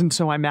lines. And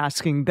so I'm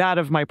asking that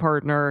of my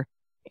partner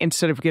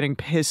instead of getting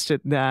pissed at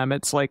them.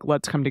 It's like,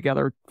 let's come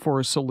together for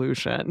a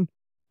solution.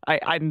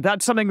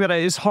 That's something that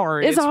is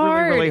hard. It's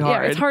hard. Really, really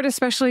hard. Yeah, it's hard,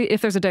 especially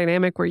if there's a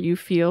dynamic where you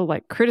feel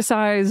like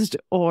criticized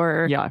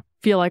or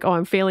feel like, oh,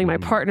 I'm failing my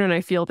partner and I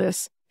feel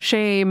this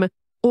shame.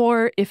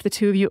 Or if the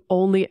two of you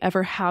only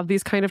ever have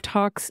these kind of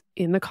talks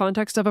in the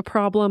context of a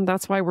problem.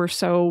 That's why we're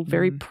so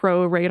very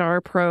pro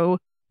radar, pro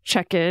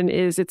check-in,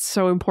 is it's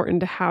so important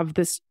to have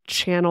this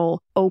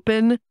channel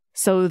open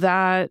so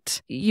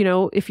that,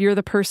 if you're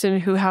the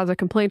person who has a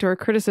complaint or a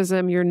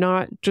criticism, you're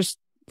not just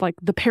like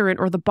the parent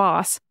or the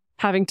boss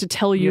having to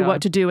tell you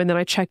what to do. And then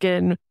I check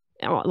in,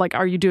 like,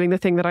 are you doing the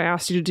thing that I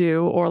asked you to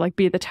do? Or like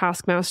be the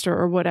taskmaster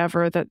or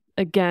whatever. That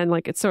again,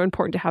 like, it's so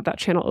important to have that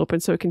channel open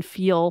so it can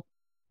feel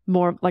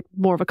more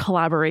of a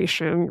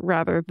collaboration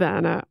rather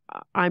than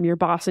I'm your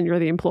boss and you're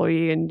the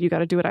employee and you got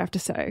to do what I have to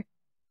say.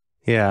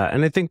 Yeah.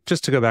 And I think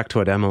just to go back to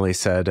what Emily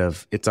said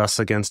of it's us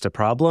against a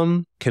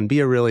problem can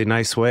be a really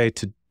nice way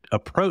to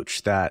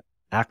approach that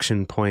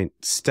action point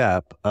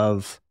step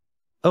of,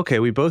 okay,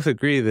 we both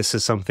agree this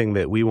is something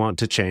that we want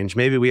to change.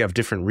 Maybe we have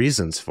different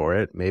reasons for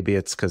it. Maybe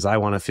it's because I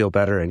want to feel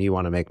better and you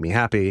want to make me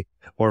happy,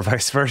 or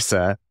vice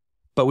versa.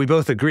 But we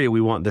both agree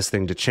we want this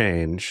thing to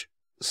change.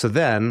 So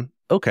then,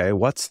 okay,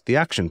 what's the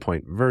action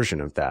point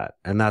version of that?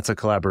 And that's a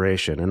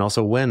collaboration. And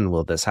also, when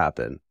will this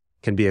happen?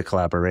 Can be a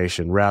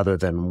collaboration rather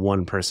than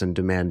one person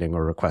demanding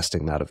or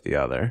requesting that of the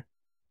other.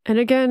 And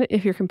again,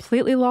 if you're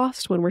completely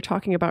lost when we're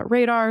talking about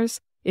radars,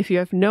 if you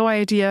have no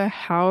idea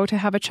how to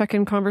have a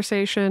check-in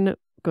conversation,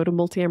 go to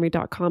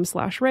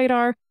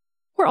multiamory.com/radar.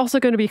 We're also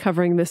going to be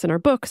covering this in our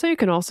book, so you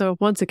can also,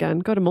 once again,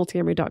 go to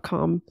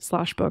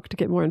multiamory.com/book to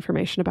get more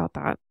information about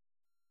that.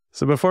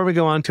 So before we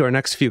go on to our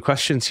next few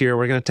questions here,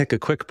 we're going to take a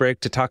quick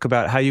break to talk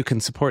about how you can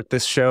support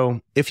this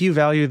show. If you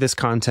value this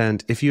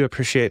content, if you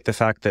appreciate the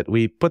fact that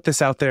we put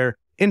this out there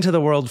into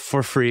the world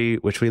for free,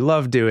 which we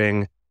love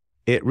doing,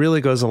 it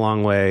really goes a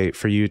long way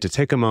for you to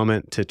take a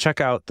moment to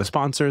check out the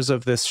sponsors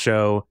of this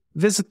show,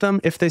 visit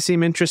them if they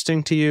seem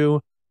interesting to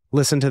you,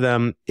 listen to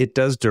them. It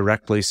does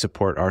directly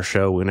support our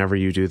show whenever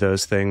you do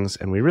those things,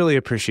 and we really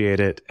appreciate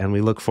it, and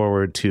we look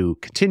forward to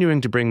continuing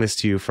to bring this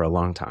to you for a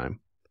long time.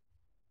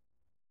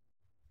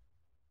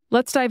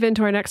 Let's dive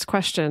into our next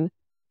question.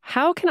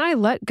 How can I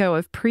let go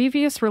of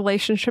previous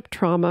relationship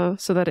trauma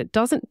so that it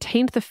doesn't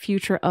taint the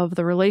future of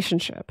the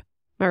relationship?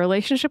 My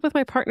relationship with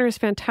my partner is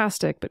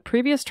fantastic, but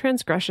previous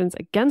transgressions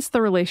against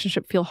the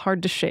relationship feel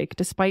hard to shake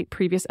despite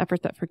previous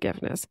efforts at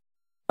forgiveness.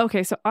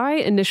 Okay, so I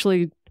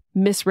initially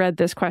misread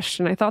this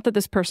question. I thought that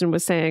this person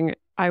was saying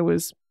I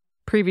was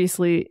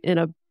previously in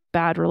a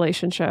bad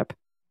relationship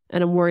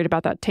and I'm worried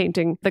about that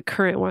tainting the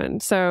current one.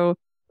 So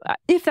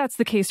if that's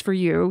the case for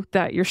you,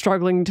 that you're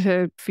struggling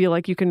to feel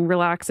like you can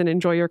relax and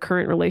enjoy your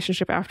current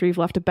relationship after you've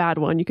left a bad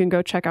one, you can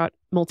go check out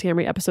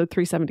Multiamory episode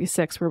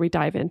 376 where we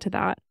dive into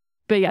that.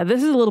 But yeah,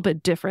 this is a little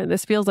bit different.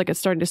 This feels like it's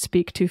starting to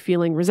speak to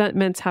feeling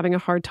resentments, having a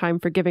hard time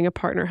forgiving a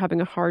partner, having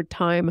a hard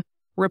time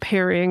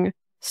repairing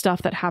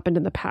stuff that happened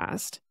in the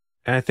past.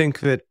 And I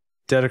think that,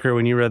 Dedeker,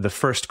 when you read the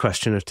first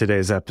question of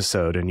today's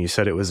episode and you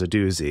said it was a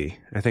doozy,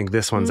 I think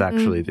this one's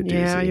actually the doozy.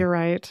 Yeah, you're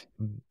right.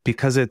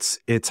 Because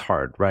it's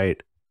hard,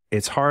 right?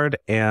 It's hard,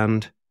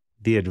 and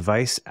the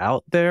advice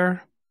out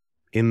there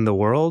in the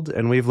world,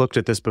 and we've looked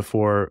at this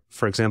before,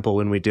 for example,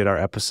 when we did our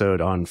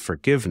episode on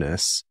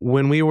forgiveness,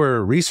 when we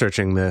were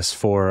researching this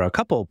for a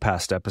couple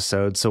past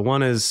episodes. So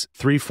one is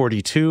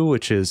 342,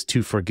 which is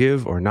to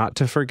forgive or not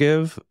to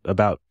forgive,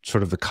 about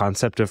sort of the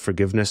concept of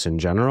forgiveness in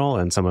general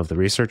and some of the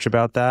research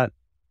about that,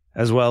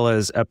 as well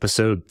as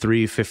episode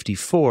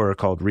 354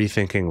 called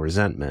Rethinking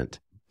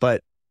Resentment.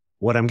 But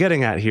what I'm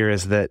getting at here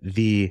is that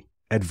the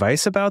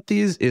advice about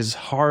these is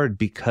hard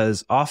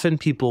because often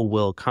people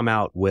will come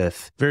out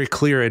with very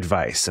clear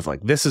advice of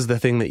like, this is the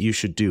thing that you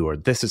should do, or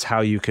this is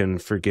how you can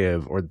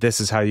forgive, or this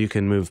is how you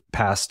can move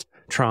past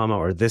trauma,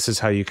 or this is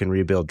how you can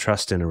rebuild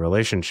trust in a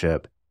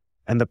relationship.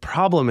 And the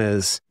problem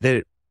is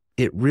that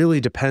it really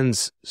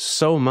depends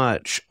so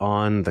much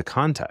on the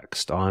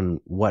context, on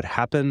what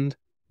happened,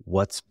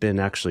 what's been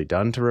actually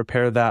done to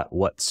repair that,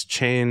 what's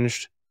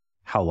changed,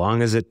 how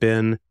long has it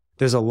been.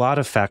 There's a lot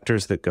of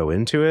factors that go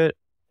into it.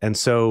 And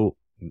so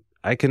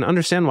I can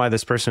understand why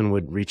this person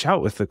would reach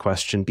out with the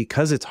question,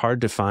 because it's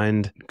hard to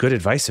find good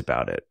advice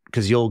about it.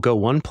 Because you'll go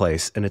one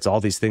place and it's all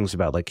these things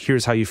about like,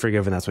 here's how you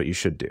forgive and that's what you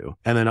should do.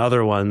 And then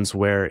other ones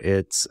where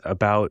it's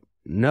about,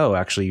 no,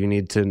 actually you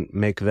need to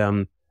make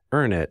them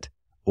earn it,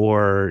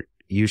 or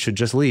you should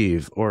just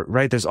leave, or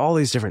right. There's all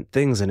these different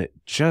things, and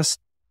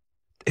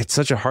it's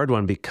such a hard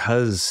one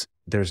because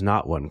there's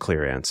not one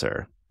clear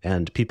answer,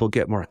 and people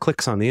get more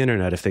clicks on the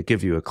internet if they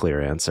give you a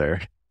clear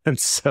answer. And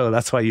so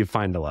that's why you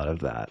find a lot of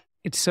that.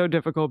 It's so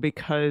difficult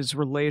because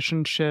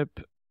relationship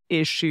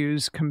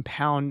issues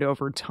compound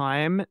over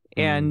time,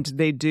 and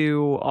they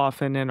do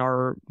often in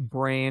our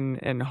brain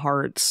and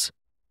hearts.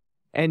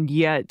 And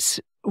yet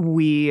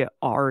we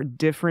are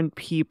different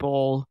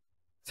people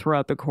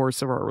throughout the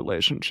course of our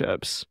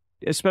relationships,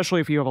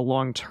 especially if you have a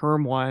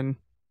long-term one.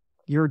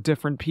 You're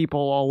different people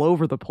all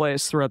over the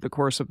place throughout the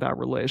course of that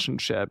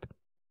relationship.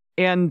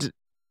 And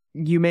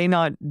you may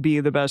not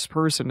be the best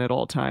person at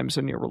all times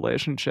in your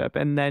relationship,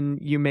 and then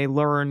you may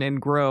learn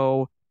and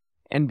grow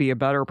and be a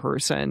better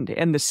person.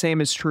 And the same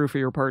is true for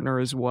your partner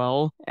as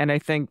well. And I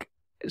think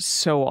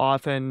so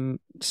often,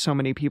 so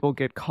many people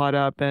get caught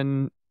up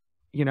in,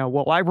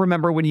 well, I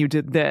remember when you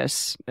did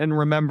this and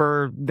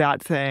remember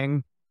that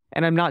thing.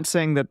 And I'm not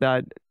saying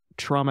that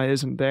trauma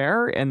isn't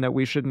there and that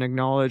we shouldn't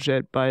acknowledge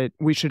it, but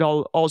we should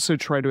also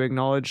try to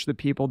acknowledge the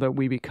people that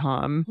we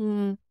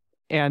become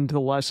and the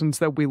lessons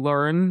that we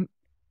learn.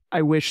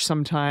 I wish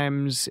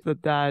sometimes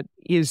that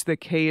is the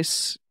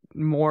case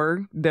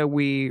more, that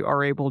we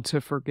are able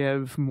to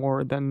forgive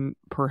more than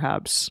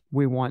perhaps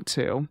we want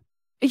to.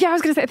 Yeah, I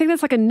was going to say, I think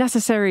that's like a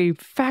necessary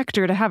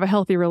factor to have a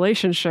healthy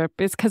relationship.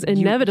 It's because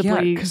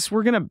inevitably... because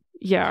we're going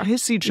to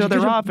piss each other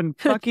off and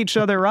fuck each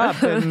other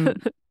up,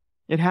 and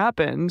it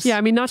happens. Yeah,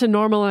 I mean, not to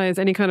normalize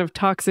any kind of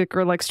toxic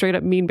or like straight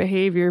up mean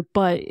behavior,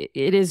 but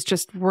it is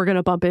just, we're going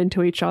to bump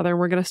into each other and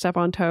we're going to step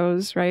on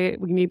toes, right?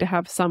 We need to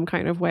have some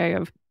kind of way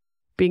of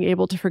being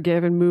able to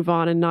forgive and move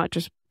on and not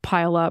just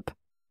pile up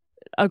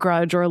a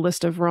grudge or a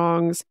list of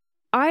wrongs.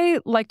 I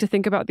like to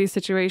think about these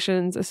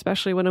situations,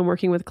 especially when I'm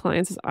working with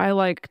clients, is I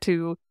like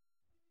to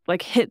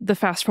like hit the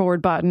fast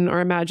forward button, or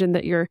imagine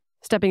that you're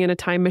stepping in a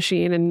time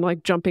machine and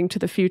like jumping to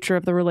the future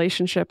of the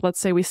relationship. Let's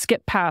say we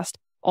skip past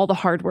all the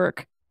hard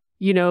work.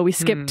 We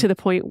skip to the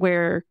point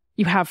where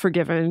you have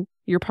forgiven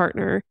your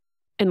partner.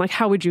 And like,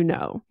 how would you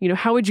know?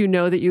 How would you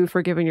know that you've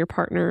forgiven your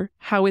partner?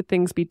 How would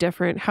things be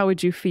different? How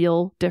would you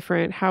feel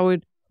different?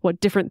 What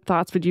different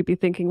thoughts would you be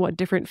thinking? What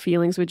different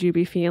feelings would you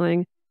be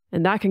feeling?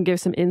 And that can give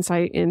some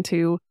insight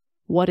into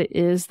what it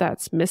is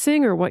that's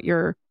missing or what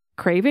you're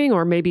craving,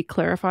 or maybe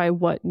clarify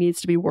what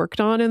needs to be worked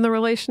on in the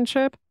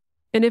relationship.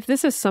 And if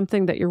this is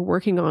something that you're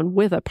working on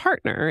with a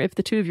partner, if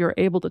the two of you are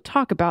able to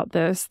talk about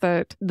this,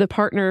 that the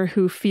partner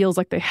who feels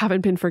like they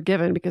haven't been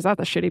forgiven, because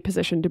that's a shitty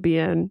position to be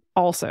in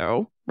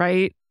also,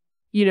 right?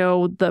 You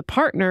know, the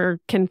partner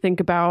can think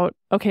about,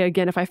 okay,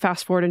 again, if I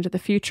fast forward into the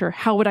future,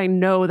 how would I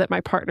know that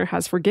my partner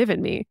has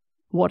forgiven me?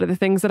 What are the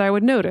things that I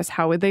would notice?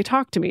 How would they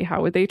talk to me?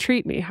 How would they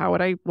treat me?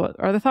 What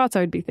are the thoughts I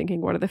would be thinking?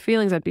 What are the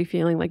feelings I'd be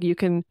feeling? Like you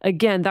can,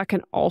 again, that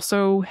can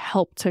also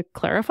help to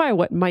clarify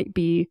what might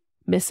be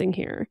missing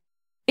here.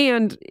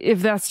 And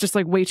if that's just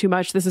like way too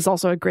much, this is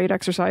also a great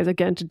exercise,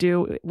 again, to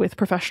do with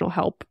professional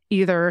help,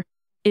 either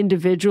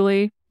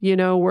individually, you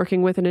know,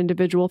 working with an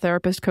individual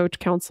therapist, coach,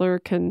 counselor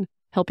can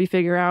help you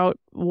figure out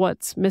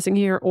what's missing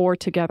here, or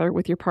together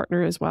with your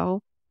partner as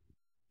well.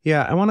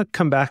 Yeah, I want to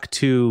come back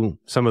to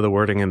some of the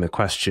wording in the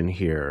question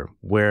here,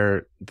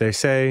 where they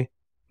say,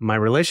 my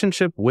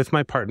relationship with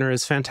my partner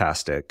is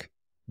fantastic,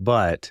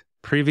 but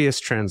previous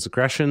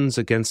transgressions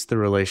against the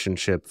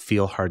relationship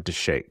feel hard to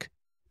shake,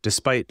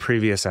 despite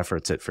previous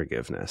efforts at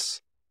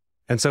forgiveness.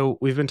 And so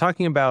we've been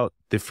talking about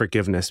the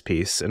forgiveness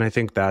piece, and I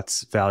think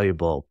that's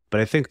valuable,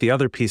 but I think the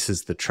other piece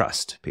is the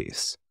trust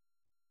piece.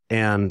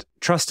 And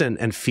trust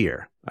and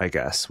fear, I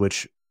guess,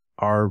 which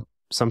are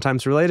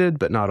sometimes related,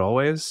 but not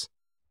always.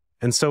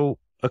 And so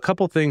a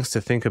couple things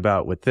to think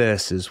about with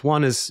this is,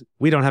 one is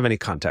we don't have any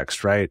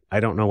context, right?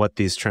 I don't know what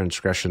these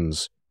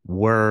transgressions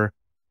were,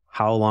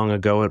 how long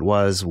ago it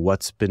was,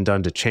 what's been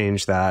done to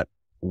change that,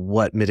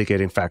 what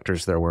mitigating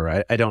factors there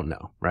were. I don't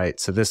know, right?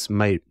 So this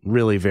might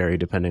really vary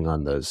depending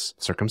on those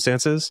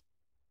circumstances.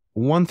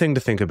 One thing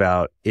to think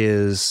about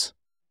is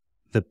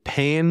the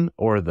pain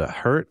or the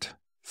hurt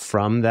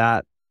from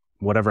that,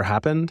 whatever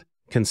happened,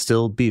 can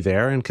still be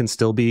there and can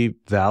still be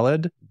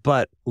valid,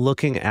 but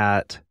looking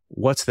at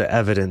what's the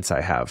evidence I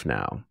have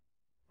now,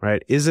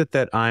 right? Is it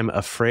that I'm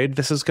afraid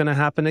this is going to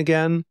happen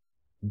again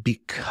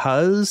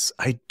because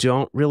I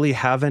don't really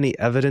have any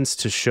evidence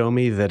to show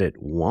me that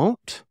it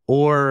won't?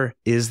 Or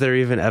is there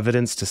even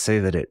evidence to say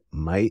that it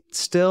might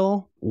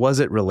still? Was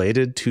it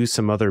related to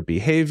some other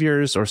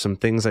behaviors or some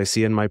things I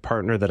see in my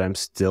partner that I'm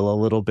still a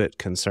little bit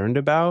concerned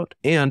about?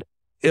 And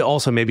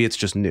maybe it's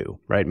just new,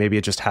 right? Maybe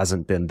it just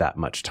hasn't been that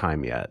much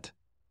time yet.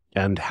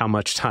 And how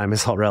much time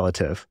is all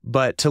relative.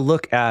 But to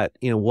look at,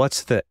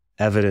 what's the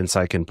evidence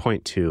I can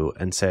point to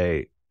and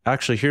say,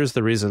 actually, here's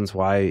the reasons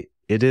why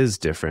it is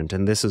different.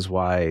 And this is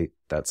why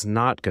that's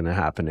not going to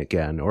happen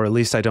again. Or at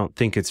least I don't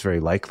think it's very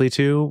likely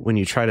to, when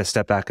you try to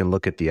step back and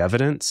look at the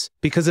evidence,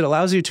 because it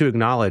allows you to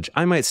acknowledge,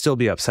 I might still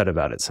be upset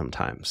about it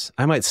sometimes.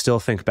 I might still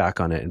think back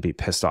on it and be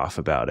pissed off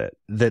about it.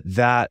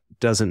 That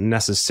doesn't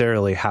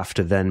necessarily have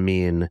to then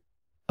mean,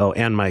 oh,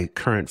 and my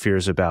current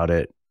fears about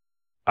it,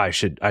 I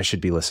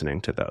should be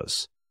listening to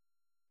those.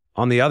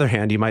 On the other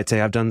hand, you might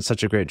say, I've done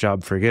such a great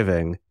job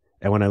forgiving,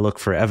 and when I look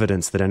for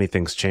evidence that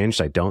anything's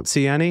changed, I don't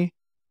see any.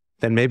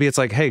 Then maybe it's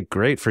like, hey,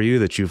 great for you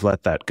that you've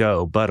let that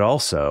go, but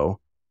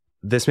also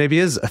this maybe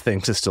is a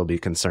thing to still be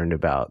concerned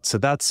about. So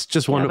that's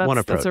just one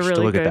approach that's a really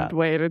to look good at that.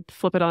 way to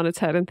flip it on its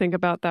head and think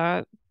about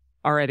that.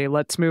 Alrighty,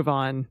 let's move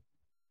on.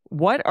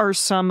 What are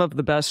some of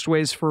the best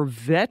ways for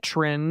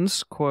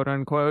veterans, quote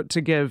unquote,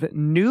 to give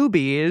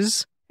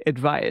newbies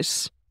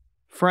advice?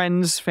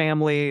 Friends,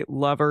 family,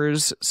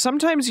 lovers.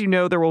 Sometimes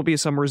there will be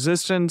some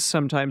resistance,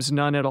 sometimes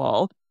none at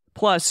all.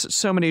 Plus,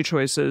 so many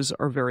choices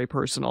are very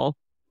personal.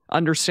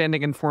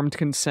 Understanding informed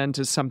consent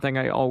is something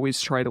I always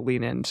try to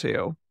lean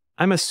into.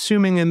 I'm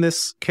assuming in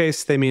this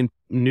case they mean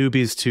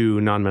newbies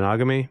to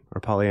non-monogamy or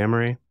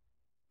polyamory.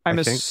 I'm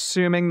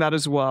assuming that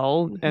as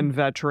well, and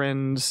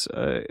veterans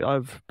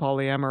of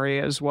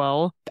polyamory as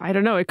well. I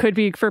don't know. It could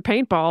be for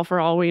paintball for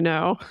all we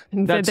know.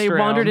 That's they true.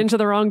 Wandered into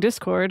the wrong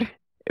Discord.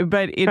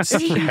 But it's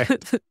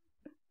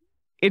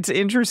it's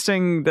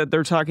interesting that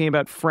they're talking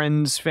about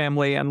friends,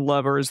 family, and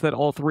lovers, that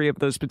all three of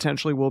those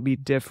potentially will be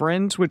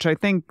different, which I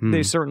think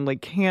they certainly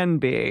can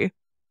be.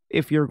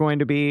 If you're going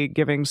to be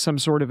giving some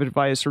sort of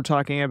advice or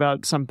talking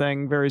about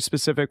something very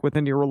specific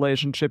within your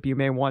relationship, you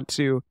may want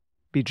to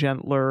be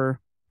gentler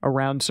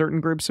around certain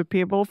groups of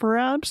people,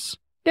 perhaps.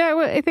 Yeah,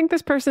 well, I think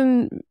this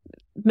person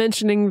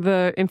mentioning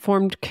the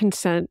informed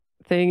consent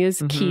thing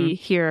is key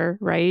here,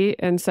 right?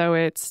 And so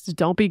it's,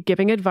 don't be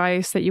giving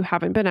advice that you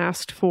haven't been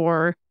asked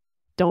for.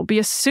 Don't be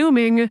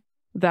assuming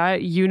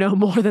that you know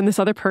more than this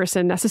other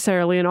person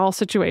necessarily in all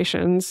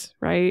situations,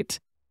 right?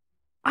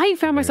 I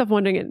found myself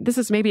wondering, this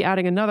is maybe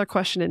adding another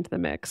question into the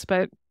mix,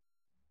 but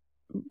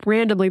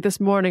randomly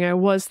this morning I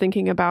was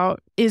thinking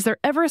about, is there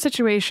ever a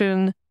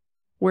situation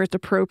where it's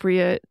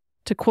appropriate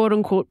to quote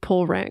unquote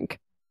pull rank,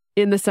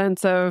 in the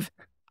sense of,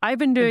 I've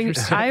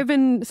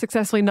been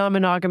successfully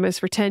non-monogamous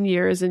for 10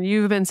 years and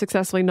you've been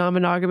successfully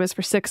non-monogamous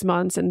for 6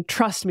 months, and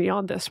trust me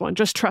on this one.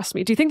 Just trust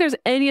me. Do you think there's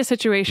any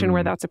situation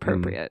where that's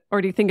appropriate? Or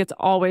do you think it's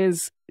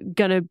always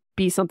going to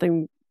be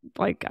something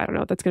like, I don't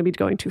know, that's going to be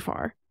going too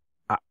far?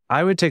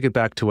 I would take it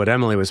back to what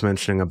Emily was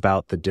mentioning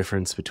about the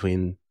difference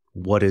between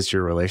what is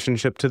your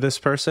relationship to this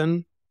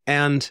person.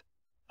 And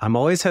I'm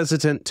always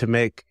hesitant to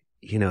make,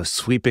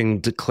 sweeping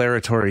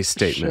declaratory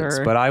statements,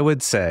 but I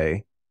would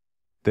say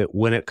that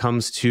when it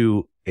comes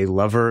to a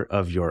lover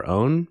of your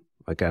own,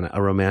 like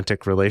a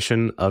romantic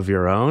relation of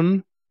your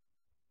own,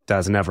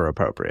 that's never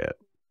appropriate.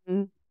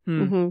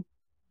 Mm-hmm.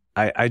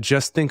 I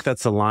just think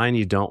that's a line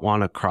you don't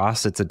want to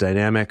cross. It's a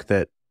dynamic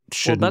that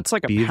shouldn't that's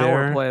like be a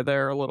power there. play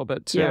there a little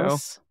bit too.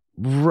 Yes.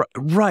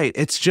 Right.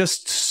 It's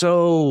just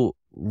so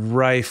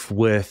rife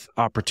with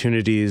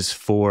opportunities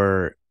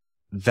for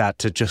that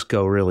to just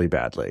go really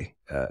badly.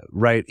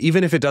 Right.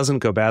 Even if it doesn't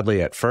go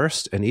badly at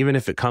first, and even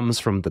if it comes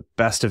from the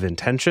best of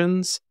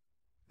intentions,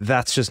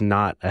 that's just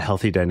not a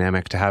healthy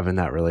dynamic to have in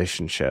that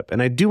relationship.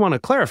 And I do want to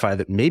clarify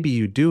that maybe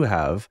you do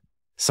have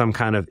some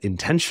kind of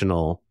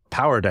intentional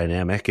power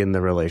dynamic in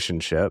the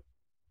relationship,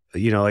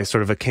 like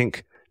sort of a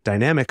kink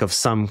dynamic of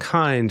some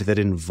kind that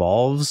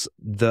involves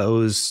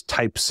those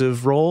types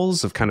of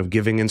roles of kind of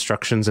giving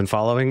instructions and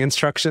following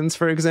instructions,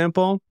 for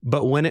example.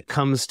 But when it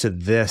comes to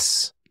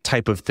this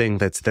type of thing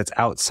that's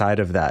outside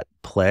of that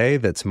play,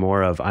 that's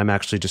more of, I'm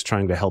actually just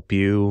trying to help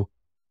you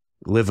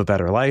live a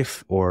better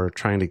life or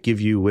trying to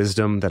give you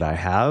wisdom that I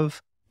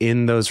have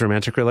in those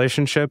romantic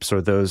relationships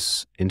or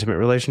those intimate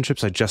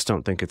relationships, I just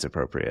don't think it's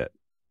appropriate.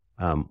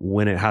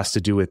 When it has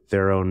to do with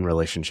their own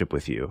relationship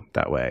with you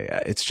that way.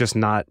 It's just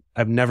not,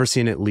 I've never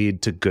seen it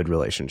lead to good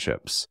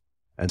relationships.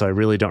 And so I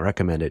really don't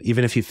recommend it.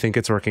 Even if you think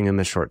it's working in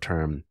the short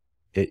term,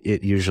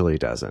 it usually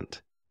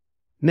doesn't.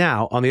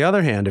 Now, on the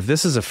other hand, if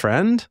this is a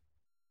friend,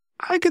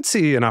 I could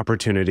see an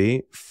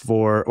opportunity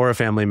or a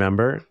family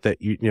member that,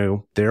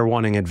 they're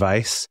wanting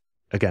advice.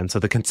 Again, so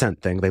the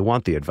consent thing, they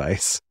want the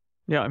advice.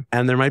 Yeah.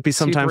 And there might be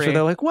some times where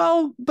they're like,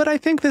 well, but I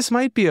think this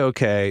might be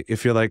okay.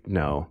 If you're like,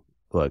 no.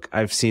 Look,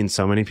 I've seen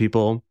so many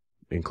people,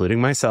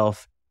 including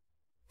myself,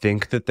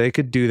 think that they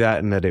could do that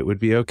and that it would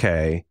be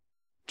okay.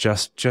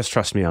 Just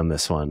trust me on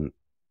this one.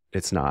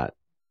 It's not.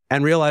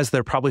 And realize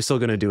they're probably still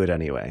going to do it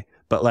anyway.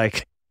 But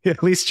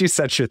at least you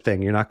said your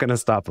thing. You're not going to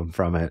stop them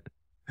from it.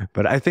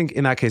 But I think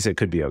in that case, it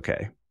could be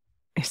okay.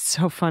 It's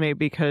so funny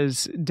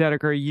because,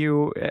 Dedeker,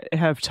 you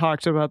have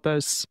talked about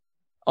this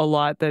a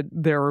lot, that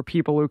there are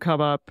people who come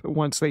up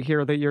once they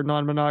hear that you're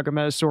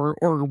non-monogamous or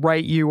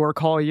write you or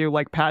call you,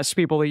 like past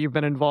people that you've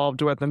been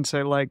involved with, and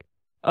say like,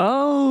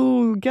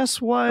 oh, guess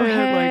what?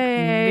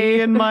 Hey. Like, me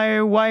and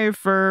my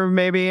wife are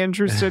maybe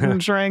interested in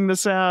trying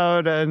this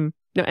out. And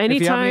anytime,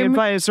 if you have any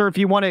advice or if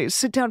you want to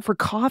sit down for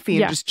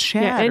coffee and just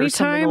chat or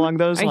something along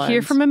those lines. I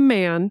hear from a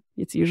man,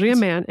 it's usually a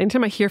man.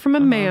 Anytime I hear from a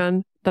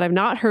man that I've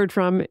not heard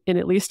from in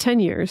at least 10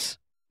 years,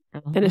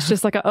 and it's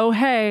just like, oh,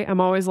 hey,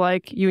 I'm always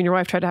like, you and your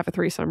wife tried to have a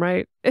threesome,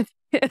 right?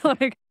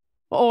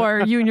 Or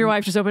you and your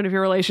wife just opened up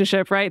your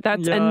relationship, right?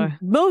 And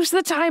most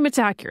of the time it's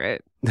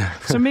accurate.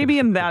 So maybe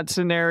in that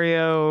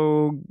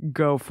scenario,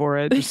 go for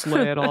it. Just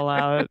lay it all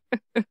out.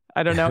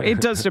 I don't know.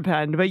 It does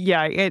depend. But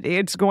yeah,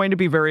 it's going to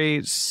be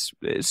very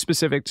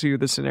specific to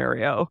the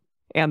scenario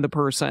and the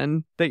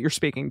person that you're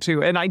speaking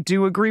to. And I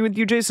do agree with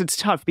you, Jase. It's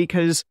tough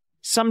because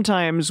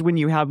sometimes when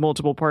you have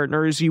multiple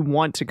partners, you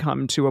want to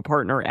come to a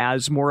partner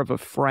as more of a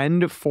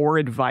friend for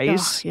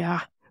advice. Yeah.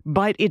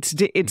 But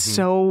it's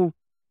so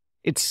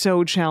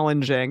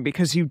challenging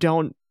because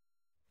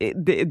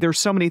there's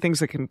so many things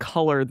that can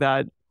color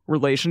that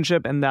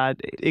relationship and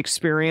that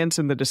experience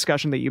and the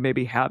discussion that you may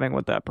be having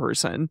with that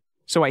person.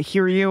 So I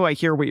hear you. I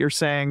hear what you're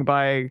saying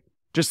by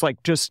just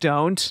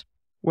don't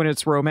when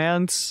it's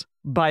romance.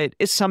 But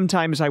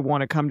sometimes I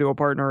want to come to a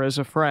partner as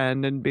a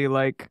friend and be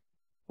like,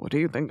 what do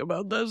you think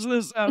about this?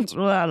 This sounds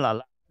la la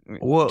la.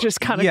 Well,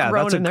 just kind of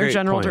grown in their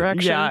general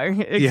direction. Yeah,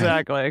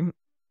 exactly. Yeah.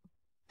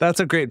 That's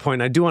a great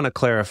point. I do want to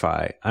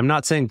clarify. I'm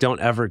not saying don't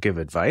ever give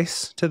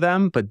advice to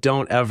them, but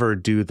don't ever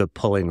do the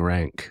pulling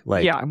rank.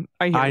 Like,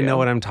 I know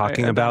what I'm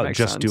talking about.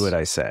 Just do what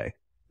I say.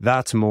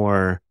 That's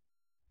more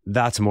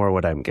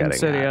what I'm getting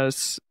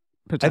Insidious,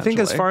 at. I think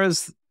as far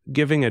as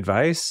giving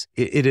advice,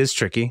 it is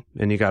tricky,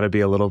 and you got to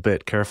be a little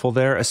bit careful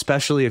there,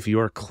 especially if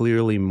you're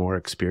clearly more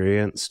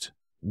experienced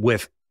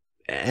with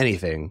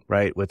anything,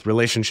 right? With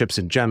relationships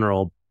in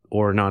general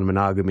or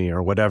non-monogamy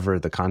or whatever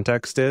the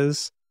context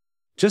is.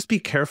 Just be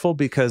careful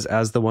because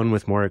as the one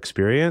with more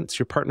experience,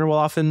 your partner will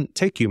often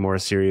take you more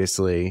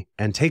seriously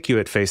and take you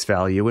at face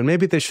value. And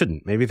maybe they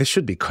shouldn't. Maybe they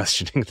should be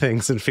questioning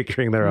things and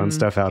figuring their own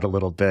stuff out a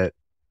little bit.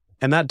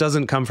 And that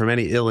doesn't come from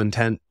any ill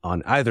intent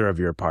on either of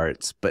your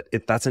parts, but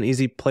that's an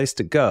easy place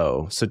to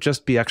go. So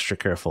just be extra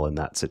careful in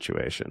that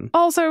situation.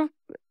 Also,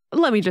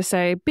 let me just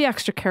say, be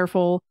extra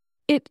careful.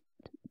 It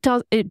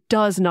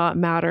does not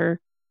matter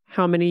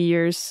how many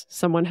years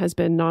someone has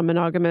been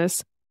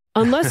non-monogamous.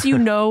 Unless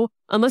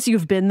unless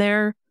you've been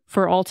there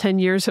for all 10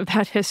 years of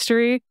that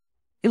history,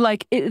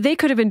 they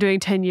could have been doing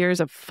 10 years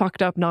of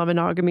fucked up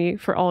non-monogamy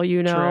for all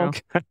you know.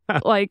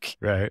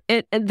 Right.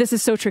 And this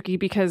is so tricky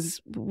because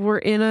we're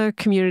in a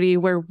community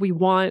where we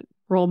want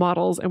role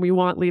models and we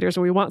want leaders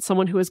and we want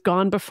someone who has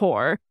gone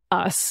before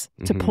us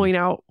to point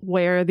out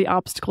where the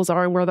obstacles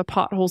are and where the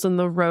potholes in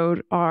the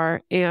road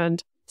are.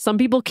 And some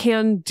people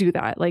can do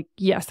that.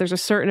 Yes, there's a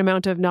certain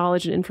amount of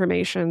knowledge and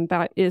information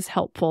that is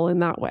helpful in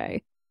that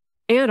way.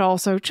 And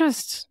also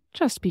just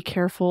be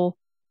careful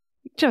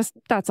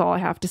that's all I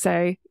have to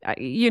say.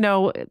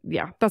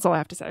 That's all I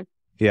have to say.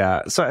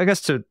 Yeah. So I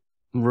guess to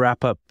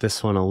wrap up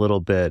this one a little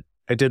bit,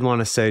 I did want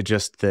to say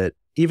just that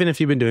even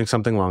if you've been doing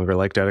something longer,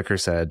 like Dedeker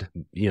said,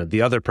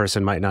 the other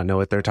person might not know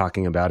what they're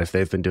talking about if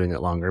they've been doing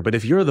it longer. But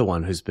if you're the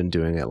one who's been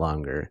doing it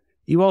longer,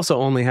 you also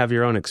only have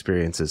your own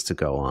experiences to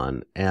go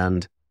on.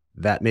 And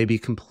that may be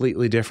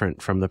completely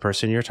different from the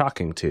person you're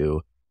talking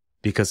to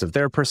because of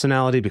their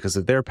personality, because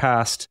of their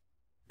past,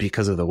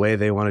 because of the way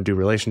they want to do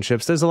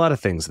relationships. There's a lot of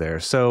things there.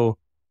 So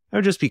I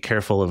would just be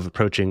careful of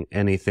approaching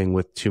anything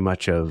with too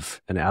much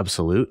of an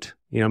absolute.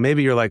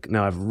 Maybe you're like,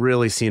 no, I've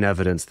really seen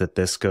evidence that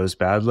this goes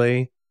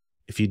badly.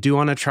 If you do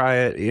want to try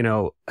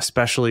it,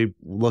 especially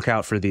look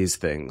out for these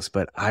things,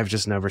 but I've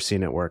just never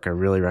seen it work. I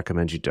really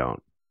recommend you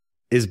don't,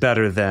 is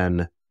better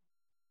than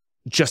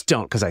just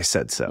don't because I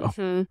said so,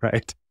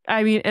 right?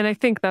 I mean, and I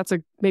think that's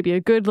maybe a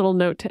good little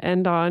note to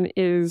end on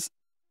is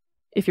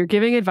if you're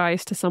giving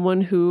advice to someone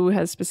who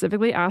has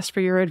specifically asked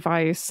for your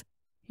advice,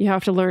 you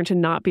have to learn to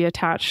not be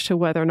attached to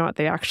whether or not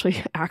they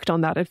actually act on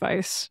that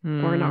advice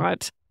or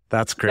not.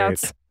 That's great.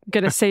 That's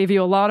going to save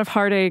you a lot of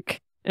heartache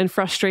and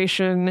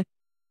frustration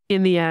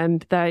in the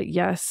end that,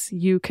 yes,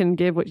 you can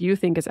give what you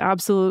think is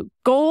absolute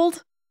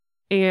gold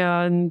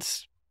and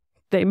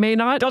they may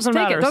not Doesn't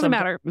take matter. It. Doesn't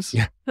matter.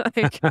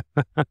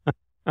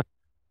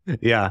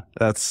 Yeah,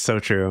 that's so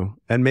true.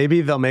 And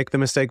maybe they'll make the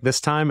mistake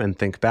this time and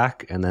think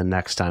back, and then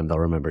next time they'll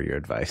remember your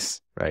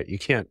advice, right? You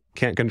can't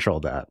control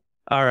that.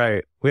 All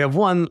right. We have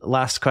one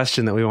last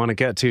question that we want to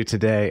get to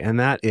today, and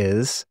that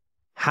is,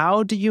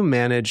 how do you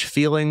manage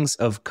feelings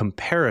of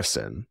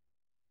comparison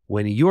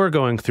when you're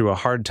going through a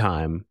hard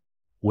time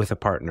with a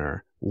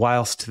partner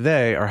whilst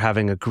they are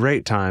having a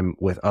great time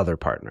with other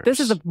partners? This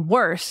is the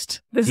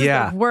worst. This is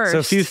the worst. So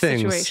a few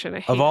things.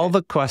 Situation. Of all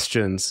the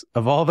questions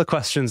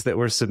that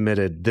were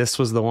submitted, this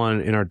was the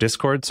one in our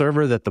Discord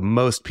server that the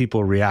most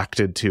people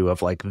reacted to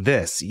of like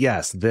this,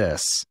 yes,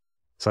 this.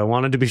 So I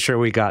wanted to be sure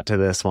we got to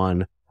this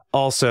one.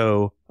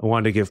 Also, I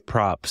wanted to give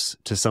props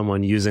to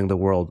someone using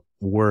the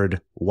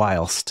word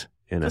whilst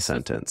in a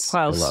sentence.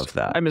 Whilst. I love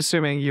that. I'm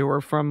assuming you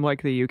were from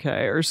like the UK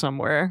or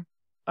somewhere.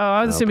 Oh,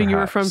 I was assuming perhaps, you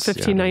were from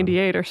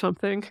 1598 or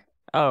something.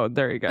 Oh,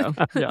 there you go.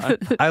 Yeah.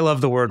 I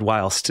love the word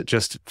whilst.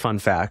 Just fun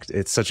fact.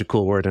 It's such a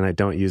cool word and I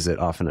don't use it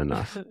often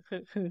enough.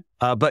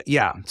 But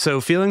yeah,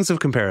 so feelings of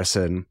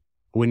comparison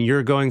when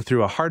you're going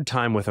through a hard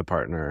time with a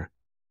partner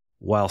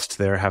whilst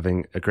they're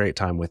having a great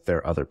time with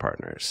their other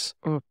partners.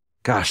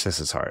 Gosh, this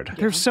is hard.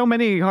 There's so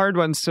many hard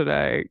ones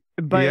today.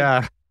 But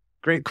yeah.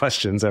 Great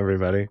questions,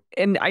 everybody.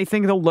 And I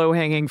think the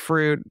low-hanging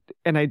fruit,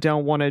 and I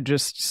don't want to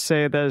just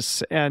say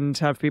this and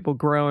have people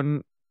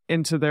groan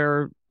into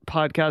their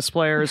podcast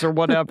players or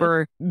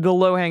whatever, the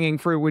low-hanging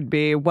fruit would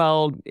be,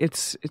 well,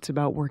 it's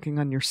about working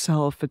on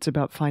yourself. It's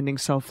about finding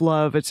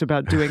self-love. It's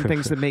about doing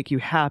things that make you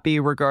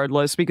happy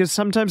regardless, because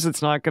sometimes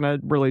it's not going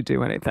to really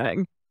do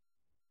anything.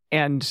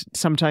 And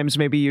sometimes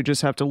maybe you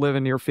just have to live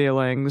in your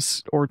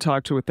feelings or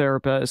talk to a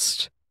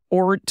therapist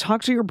or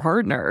talk to your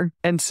partner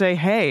and say,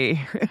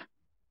 hey,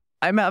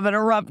 I'm having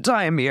a rough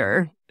time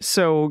here.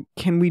 So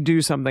can we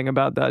do something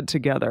about that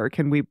together?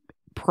 Can we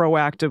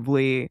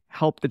proactively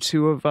help the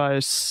two of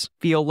us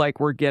feel like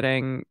we're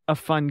getting a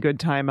fun, good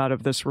time out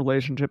of this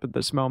relationship at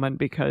this moment?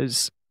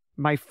 Because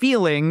my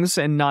feelings,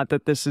 and not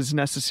that this is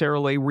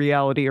necessarily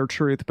reality or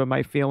truth, but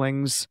my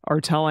feelings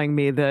are telling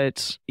me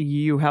that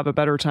you have a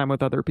better time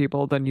with other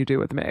people than you do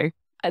with me.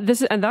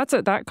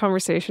 That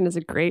conversation is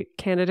a great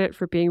candidate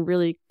for being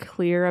really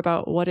clear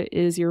about what it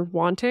is you're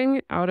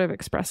wanting out of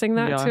expressing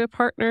that to a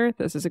partner.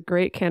 This is a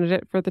great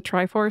candidate for the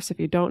Triforce. If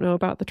you don't know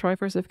about the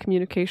Triforce of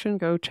communication,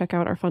 go check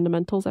out our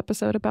fundamentals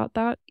episode about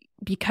that.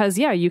 Because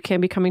you can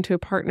be coming to a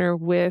partner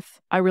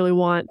with, I really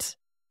want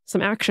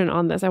some action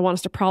on this. I want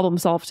us to problem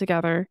solve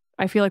together.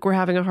 I feel like we're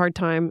having a hard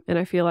time and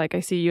I feel like I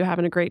see you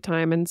having a great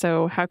time. And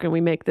so how can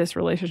we make this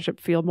relationship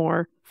feel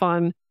more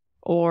fun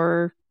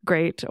or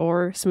great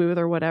or smooth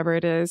or whatever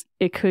it is?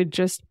 It could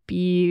just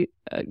be,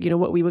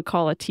 what we would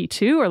call a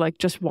T2, or like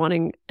just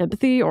wanting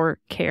empathy or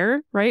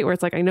care, right? Where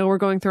it's like, I know we're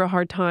going through a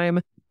hard time.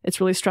 It's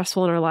really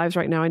stressful in our lives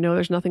right now. I know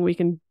there's nothing we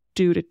can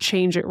do to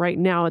change it right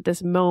now at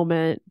this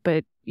moment,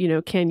 but,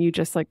 can you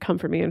just like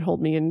comfort me and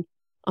hold me and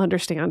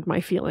understand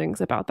my feelings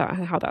about that,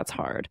 how that's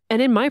hard.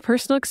 And in my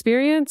personal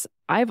experience,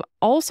 I've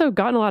also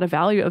gotten a lot of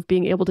value of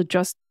being able to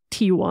just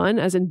T1,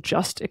 as in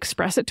just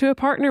express it to a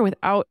partner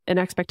without an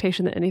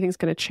expectation that anything's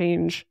going to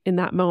change in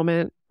that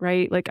moment,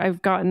 right? Like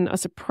I've gotten a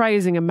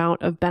surprising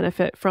amount of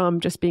benefit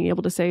from just being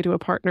able to say to a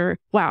partner,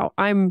 wow,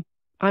 I'm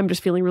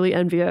just feeling really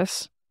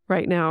envious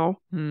right now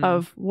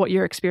of what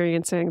you're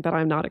experiencing that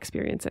I'm not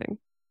experiencing.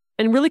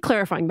 And really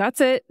clarifying, that's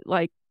it.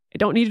 Like, I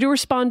don't need you to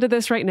respond to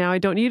this right now. I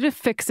don't need you to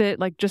fix it.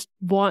 Like,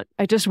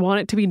 I just want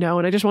it to be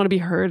known. I just want to be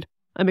heard.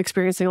 I'm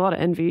experiencing a lot of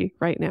envy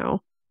right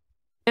now.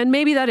 And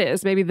maybe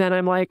then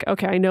I'm like,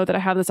 okay, I know that I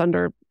have this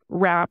under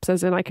wraps,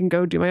 as in I can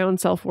go do my own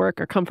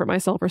self-work or comfort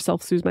myself or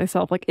self-soothe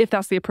myself, like if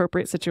that's the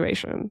appropriate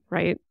situation,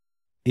 right?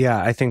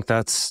 Yeah, I think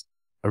that's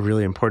a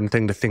really important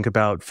thing to think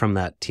about from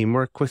that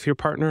teamwork with your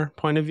partner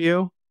point of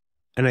view.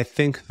 And I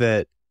think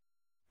that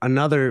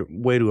another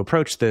way to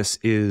approach this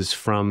is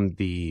from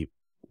the,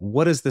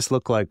 what does this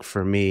look like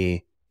for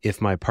me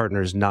if my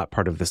partner's not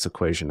part of this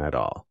equation at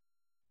all?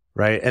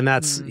 Right. And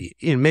that's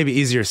maybe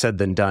easier said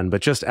than done,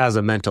 but just as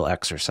a mental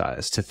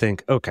exercise to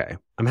think, okay,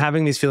 I'm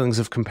having these feelings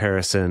of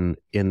comparison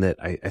in that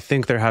I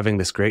think they're having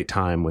this great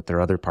time with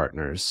their other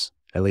partners.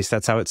 At least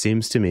that's how it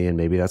seems to me. And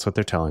maybe that's what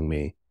they're telling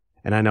me.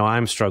 And I know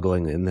I'm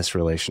struggling in this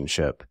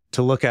relationship.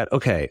 To look at,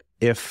 okay,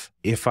 if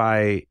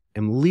I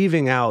am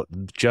leaving out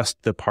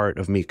just the part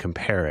of me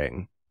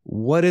comparing,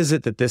 what is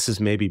it that this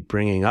is maybe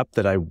bringing up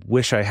that I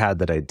wish I had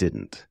that I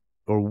didn't?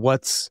 Or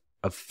what's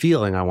a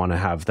feeling I want to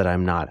have that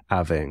I'm not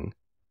having?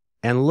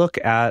 And look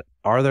at,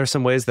 are there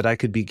some ways that I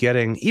could be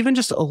getting even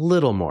just a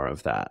little more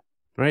of that,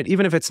 right?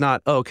 Even if it's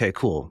not, oh, okay,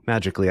 cool,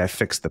 magically I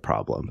fixed the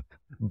problem.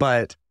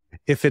 But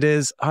if it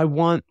is, I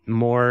want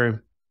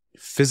more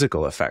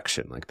physical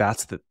affection. Like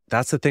that's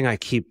the thing I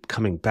keep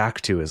coming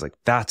back to, is like,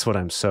 that's what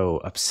I'm so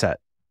upset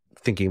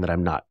thinking that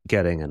I'm not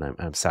getting, and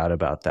I'm sad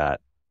about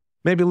that.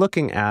 Maybe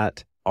looking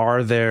at,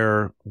 are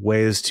there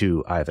ways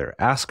to either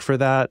ask for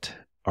that?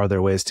 Are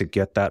there ways to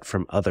get that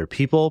from other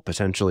people,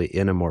 potentially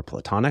in a more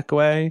platonic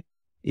way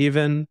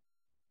even?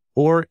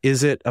 Or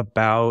is it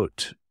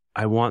about,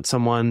 I want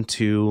someone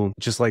to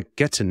just like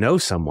get to know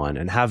someone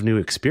and have new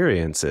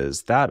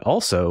experiences? That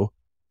also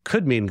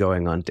could mean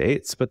going on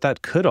dates, but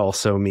that could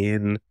also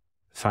mean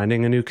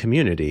finding a new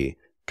community,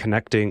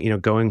 connecting,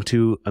 going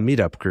to a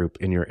meetup group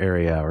in your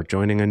area or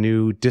joining a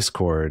new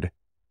Discord,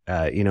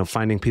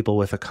 finding people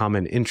with a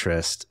common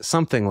interest,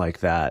 something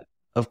like that,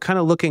 of kind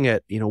of looking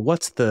at,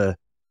 what's the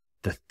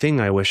thing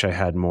I wish I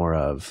had more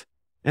of.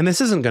 And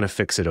this isn't going to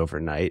fix it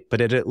overnight, but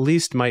it at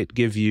least might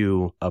give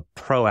you a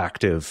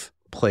proactive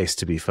place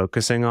to be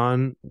focusing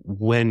on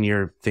when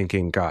you're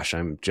thinking, gosh,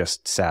 I'm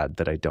just sad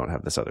that I don't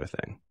have this other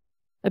thing.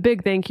 A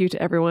big thank you to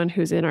everyone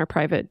who's in our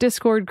private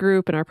Discord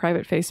group and our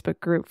private Facebook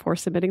group for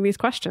submitting these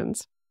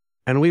questions.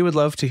 And we would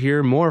love to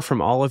hear more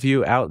from all of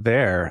you out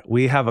there.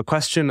 We have a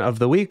question of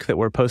the week that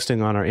we're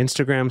posting on our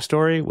Instagram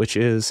story, which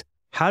is,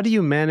 how do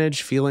you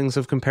manage feelings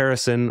of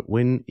comparison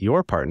when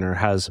your partner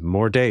has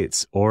more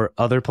dates or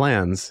other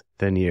plans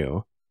than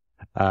you?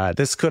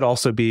 This could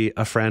also be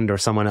a friend or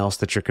someone else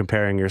that you're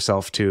comparing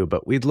yourself to,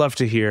 but we'd love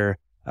to hear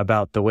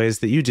about the ways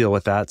that you deal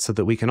with that so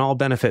that we can all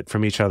benefit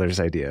from each other's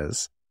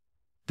ideas.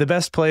 The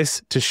best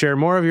place to share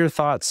more of your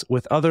thoughts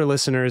with other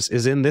listeners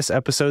is in this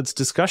episode's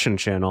discussion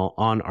channel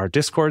on our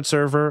Discord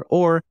server,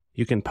 or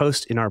you can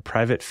post in our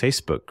private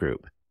Facebook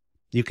group.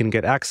 You can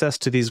get access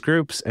to these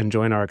groups and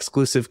join our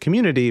exclusive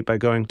community by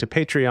going to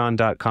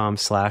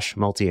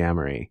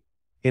patreon.com/multiamory.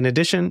 In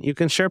addition, you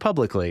can share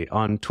publicly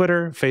on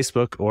Twitter,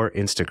 Facebook, or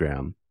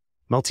Instagram.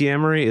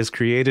 Multiamory is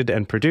created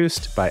and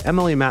produced by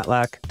Emily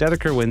Matlack,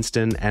 Dedeker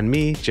Winston, and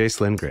me,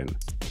 Jase Lindgren.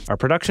 Our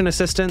production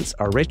assistants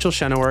are Rachel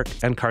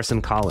Shennework and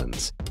Carson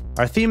Collins.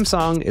 Our theme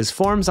song is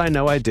Forms I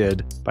Know I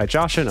Did by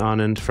Josh and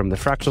Anand from the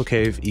Fractal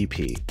Cave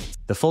EP.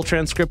 The full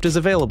transcript is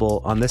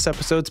available on this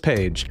episode's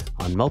page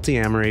on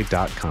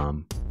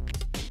multiamory.com.